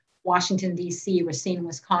Francisco, Washington, D.C., Racine,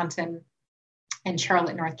 Wisconsin, and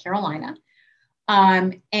Charlotte, North Carolina.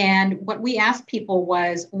 And what we asked people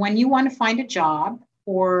was, when you want to find a job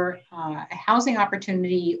or a housing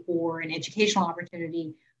opportunity or an educational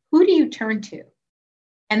opportunity, who do you turn to?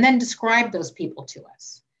 And then describe those people to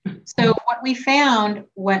us. So what we found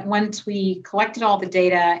once we collected all the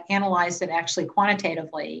data, analyzed it actually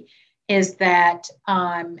quantitatively, is that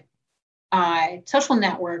social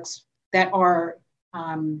networks that are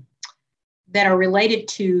related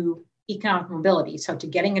to economic mobility, so to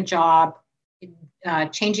getting a job,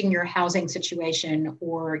 changing your housing situation,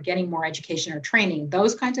 or getting more education or training,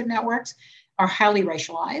 those kinds of networks are highly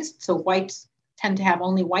racialized. So whites tend to have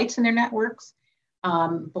only whites in their networks.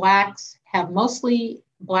 Blacks have mostly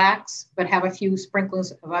blacks, but have a few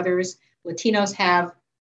sprinklings of others. Latinos have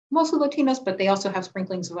mostly Latinos, but they also have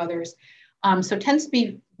sprinklings of others. So it tends to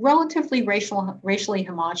be relatively racially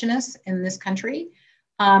homogenous in this country.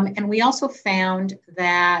 And we also found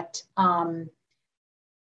that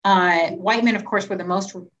white men, of course, were the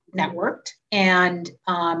most networked, and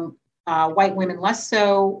white women less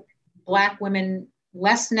so, Black women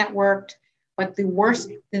less networked, but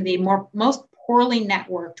most poorly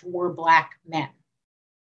networked were Black men.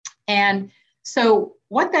 And so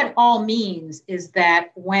what that all means is that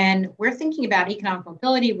when we're thinking about economic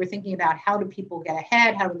mobility, we're thinking about how do people get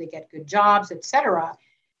ahead, how do they get good jobs, et cetera,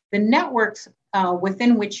 the networks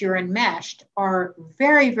within which you're enmeshed are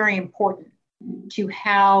very, very important to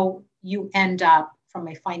how you end up from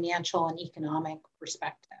a financial and economic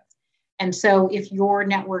perspective. And so if your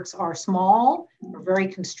networks are small or very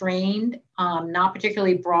constrained, not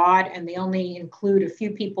particularly broad, and they only include a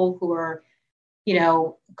few people who are,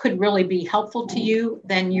 could really be helpful to you,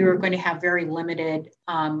 then you're going to have very limited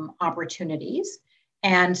opportunities.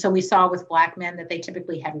 And so we saw with Black men that they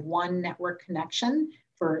typically had one network connection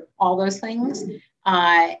for all those things.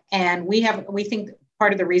 And we think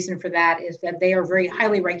part of the reason for that is that they are very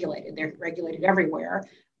highly regulated. They're regulated everywhere.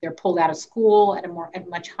 They're pulled out of school at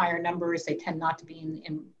much higher numbers. They tend not to be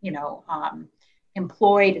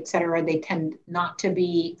employed, et cetera. They tend not to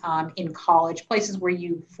be in college. Places where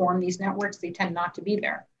you form these networks, they tend not to be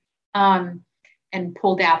there, and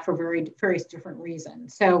pulled out for various different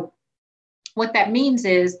reasons. So what that means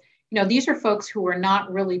is, these are folks who are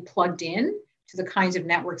not really plugged in to the kinds of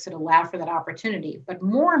networks that allow for that opportunity. But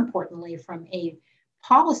more importantly, from a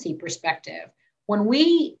policy perspective, when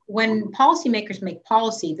policymakers make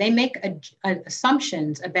policy, they make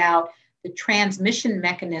assumptions about the transmission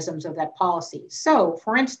mechanisms of that policy. So,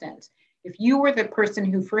 for instance, if you were the person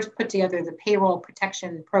who first put together the payroll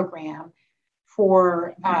protection program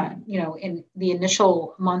for, in the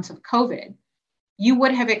initial months of COVID, you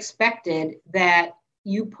would have expected that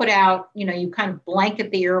you put out, you kind of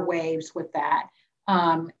blanket the airwaves with that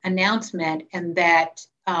announcement, and that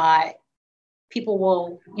people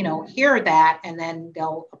will, hear that, and then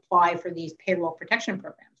they'll apply for these payroll protection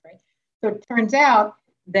programs, right? So it turns out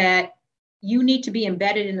that you need to be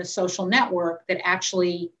embedded in a social network that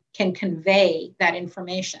actually can convey that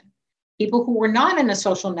information. People who were not in a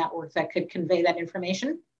social network that could convey that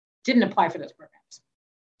information didn't apply for those programs.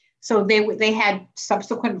 So they had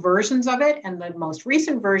subsequent versions of it, and the most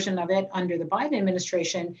recent version of it under the Biden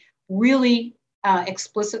administration really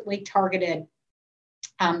explicitly targeted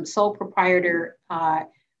sole proprietor,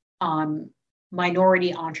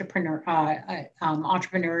 minority entrepreneurs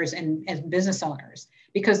and business owners,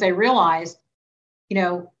 because they realized,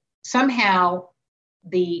 somehow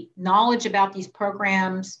the knowledge about these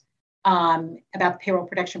programs, about the payroll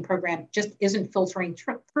protection program, just isn't filtering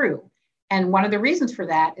through. And one of the reasons for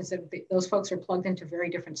that is that those folks are plugged into very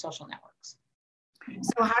different social networks.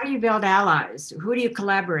 So how do you build allies? Who do you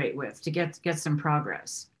collaborate with to get some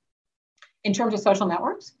progress? In terms of social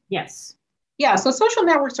networks? Yes. Yeah, so social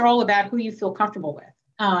networks are all about who you feel comfortable with.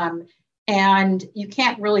 And you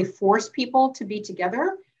can't really force people to be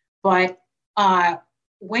together, but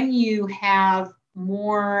when you have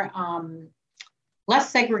more, less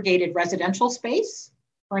segregated residential space,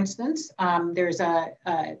 for instance, there's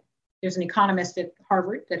an economist at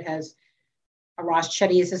Harvard that has, Raj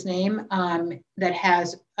Chetty is his name, that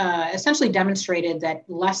has essentially demonstrated that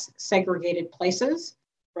less segregated places,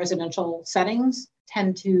 residential settings,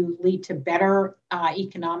 tend to lead to better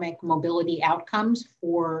economic mobility outcomes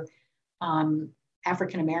for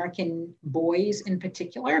African-American boys in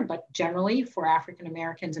particular, but generally for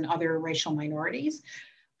African-Americans and other racial minorities.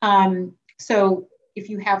 So if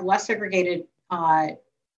you have less segregated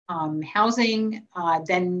housing,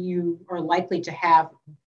 then you are likely to have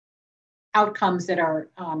outcomes that are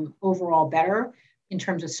overall better in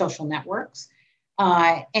terms of social networks.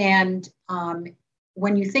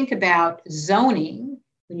 When you think about zoning,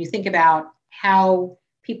 when you think about how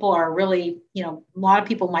people are really, a lot of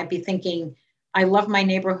people might be thinking, I love my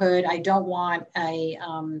neighborhood. I don't want a,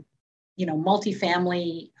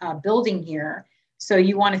 multifamily building here. So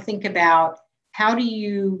you want to think about how do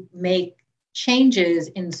you make changes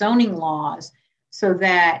in zoning laws so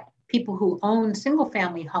that people who own single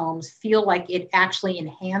family homes feel like it actually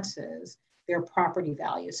enhances their property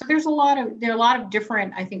value. So there are a lot of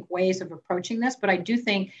different, I think, ways of approaching this, but I do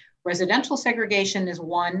think residential segregation is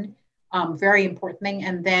one very important thing.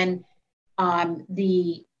 And then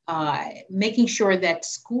the making sure that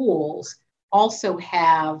schools also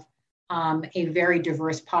have a very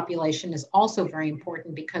diverse population is also very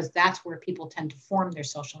important, because that's where people tend to form their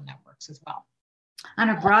social networks as well. On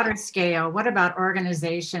a broader scale, what about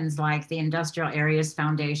organizations like the Industrial Areas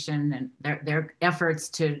Foundation and their efforts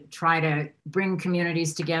to try to bring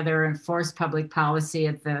communities together and force public policy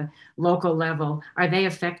at the local level? Are they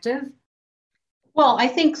effective? Well, I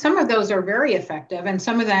think some of those are very effective, and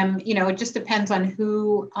some of them, it just depends on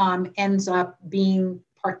who ends up being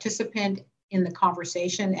participant in the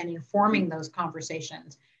conversation and informing those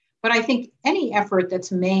conversations. But I think any effort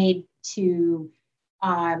that's made to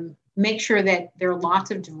make sure that there are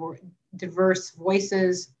lots of diverse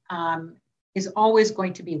voices is always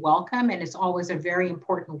going to be welcome, and it's always a very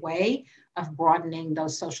important way of broadening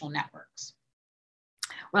those social networks.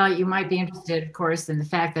 Well, you might be interested, of course, in the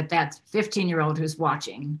fact that that 15-year-old who's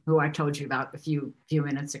watching, who I told you about a few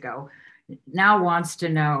minutes ago, now wants to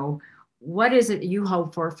know, what is it you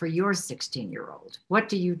hope for your 16-year-old? What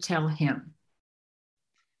do you tell him?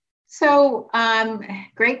 So,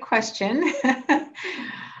 great question.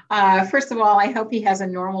 First of all, I hope he has a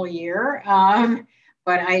normal year,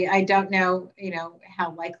 but I don't know,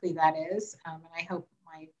 how likely that is. And I hope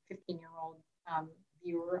my 15-year-old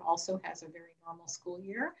viewer also has a very normal school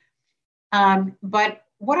year. But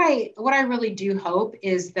what I really do hope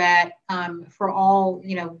is that for all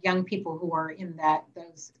young people who are in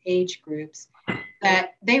those age groups,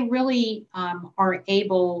 that they really are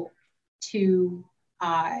able to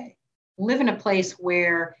live in a place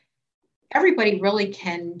where everybody really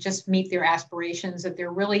can just meet their aspirations, that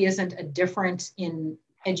there really isn't a difference in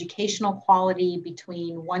educational quality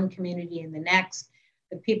between one community and the next,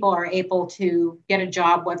 that people are able to get a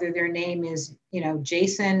job, whether their name is,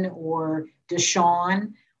 Jason or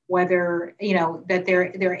Deshaun, whether, that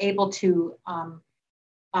they're able to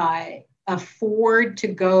afford to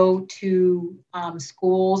go to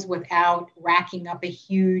schools without racking up a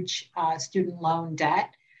huge student loan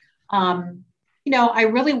debt. I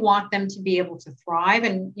really want them to be able to thrive,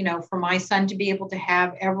 and, for my son to be able to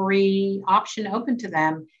have every option open to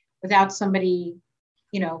them without somebody,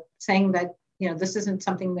 saying that, this isn't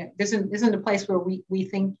something that isn't a place where we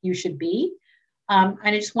think you should be. And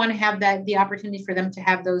I just want to have the opportunity for them to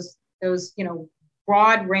have those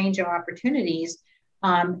broad range of opportunities,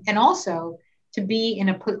 and also to be in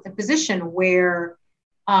a position where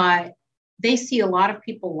they see a lot of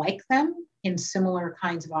people like them in similar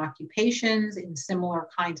kinds of occupations, in similar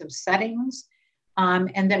kinds of settings,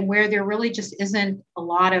 and that where there really just isn't a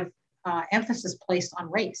lot of emphasis placed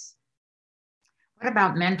on race. What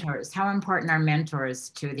about mentors? How important are mentors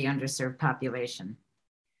to the underserved population?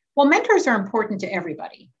 Well, mentors are important to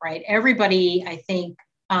everybody, right? Everybody, I think,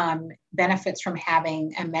 benefits from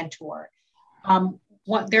having a mentor.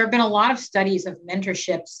 There have been a lot of studies of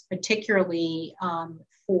mentorships, particularly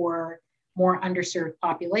for more underserved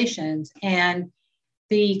populations, and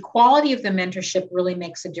the quality of the mentorship really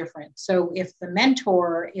makes a difference. So if the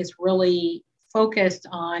mentor is really focused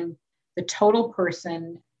on the total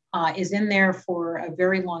person, is in there for a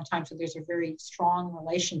very long time, so there's a very strong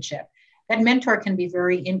relationship, that mentor can be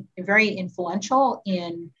very influential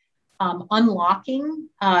in unlocking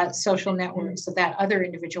social networks that that other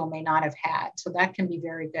individual may not have had. So that can be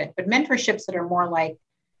very good. But mentorships that are more like,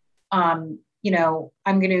 I'm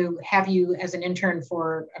going to have you as an intern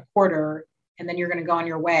for a quarter, and then you're going to go on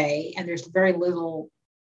your way, and there's very little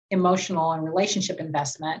emotional and relationship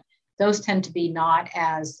investment, those tend to be not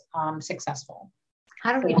as successful.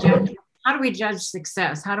 How do we judge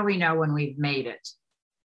success? How do we know when we've made it?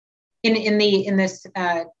 In this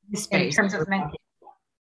in terms of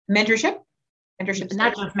mentorship,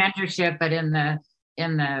 not just mentorship, but in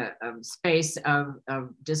the space of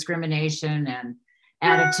discrimination and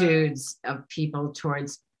attitudes of people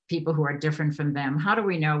towards people who are different from them. How do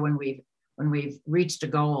we know when we've reached a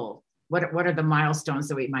goal? What are the milestones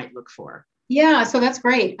that we might look for? Yeah, so that's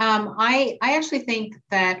great. I actually think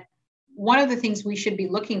that one of the things we should be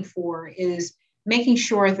looking for is making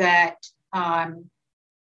sure that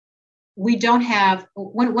we don't have,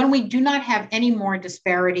 when we do not have any more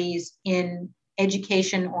disparities in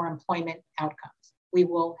education or employment outcomes, we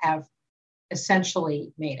will have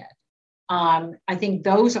essentially made it. I think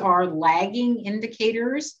those are lagging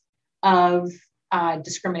indicators of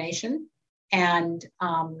discrimination, and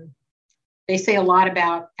they say a lot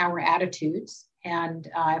about our attitudes. And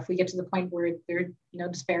if we get to the point where there are no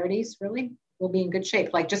disparities, really, we'll be in good shape.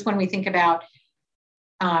 Like just when we think about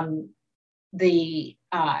the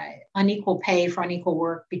unequal pay for unequal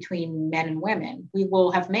work between men and women, we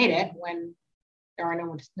will have made it when there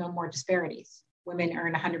are no more disparities. Women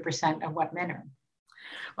earn 100% of what men earn.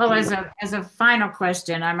 Well, as a final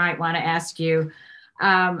question, I might want to ask you,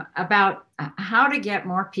 about how to get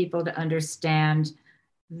more people to understand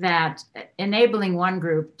that enabling one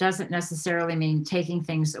group doesn't necessarily mean taking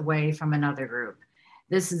things away from another group.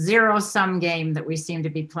 This zero-sum game that we seem to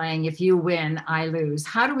be playing, if you win, I lose.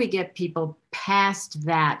 How do we get people past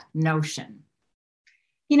that notion?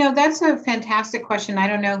 That's a fantastic question. I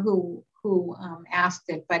don't know who asked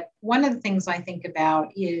it, but one of the things I think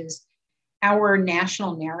about is our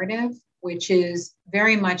national narrative, which is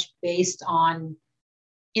very much based on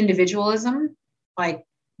individualism. Like,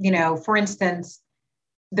 for instance,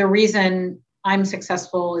 the reason I'm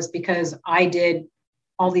successful is because I did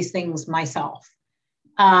all these things myself.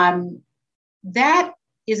 That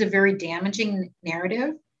is a very damaging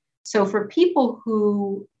narrative. So for people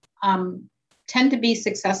who tend to be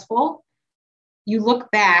successful, you look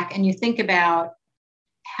back and you think about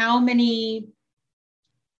how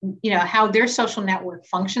their social network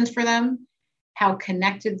functions for them, how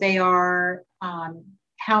connected they are,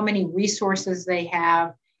 how many resources they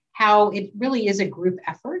have, how it really is a group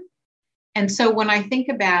effort. And so when I think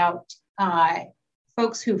about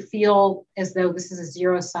folks who feel as though this is a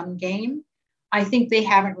zero-sum game, I think they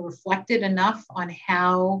haven't reflected enough on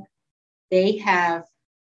how they have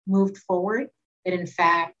moved forward. That in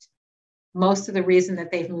fact, most of the reason that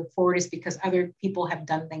they've moved forward is because other people have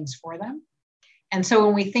done things for them. And so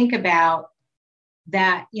when we think about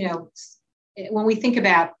that, when we think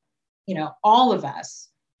about, all of us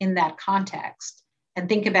in that context and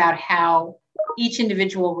think about how each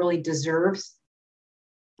individual really deserves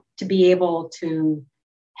to be able to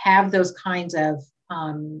have those kinds of,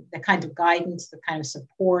 the kind of guidance, the kind of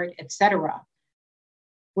support, et cetera,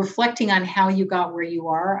 reflecting on how you got where you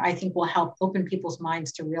are, I think will help open people's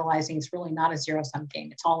minds to realizing it's really not a zero-sum game.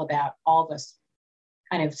 It's all about all of us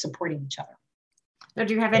kind of supporting each other. So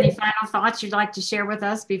do you have any final thoughts you'd like to share with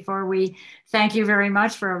us before we thank you very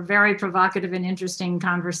much for a very provocative and interesting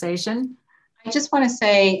conversation? I just want to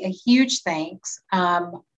say a huge thanks.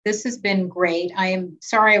 This has been great. I am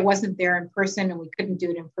sorry I wasn't there in person and we couldn't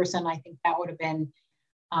do it in person. I think that would have been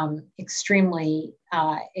extremely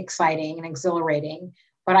exciting and exhilarating.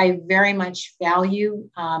 But I very much value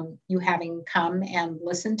you having come and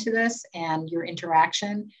listened to this and your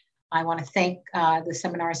interaction. I want to thank the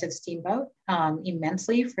seminars at Steamboat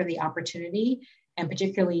immensely for the opportunity, and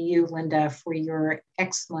particularly you, Linda, for your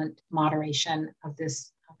excellent moderation of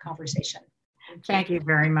this conversation. Thank you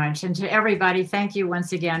very much. And to everybody, thank you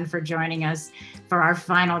once again for joining us for our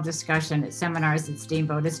final discussion at Seminars at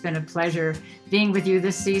Steamboat. It's been a pleasure being with you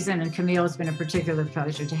this season, and Camille, it's been a particular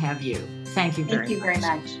pleasure to have you. Thank you very much. Thank you very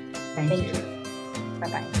much. Thank you.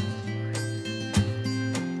 Bye-bye.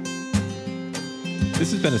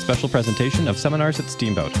 This has been a special presentation of Seminars at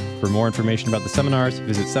Steamboat. For more information about the seminars,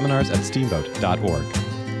 visit seminarsatsteamboat.org.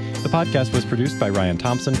 The podcast was produced by Ryan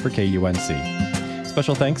Thompson for KUNC.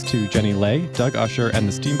 Special thanks to Jenny Lay, Doug Usher, and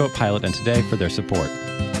the Steamboat Pilot and Today for their support.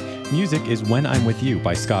 Music is When I'm With You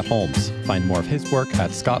by Scott Holmes. Find more of his work at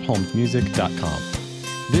scottholmesmusic.com.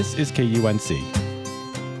 This is KUNC.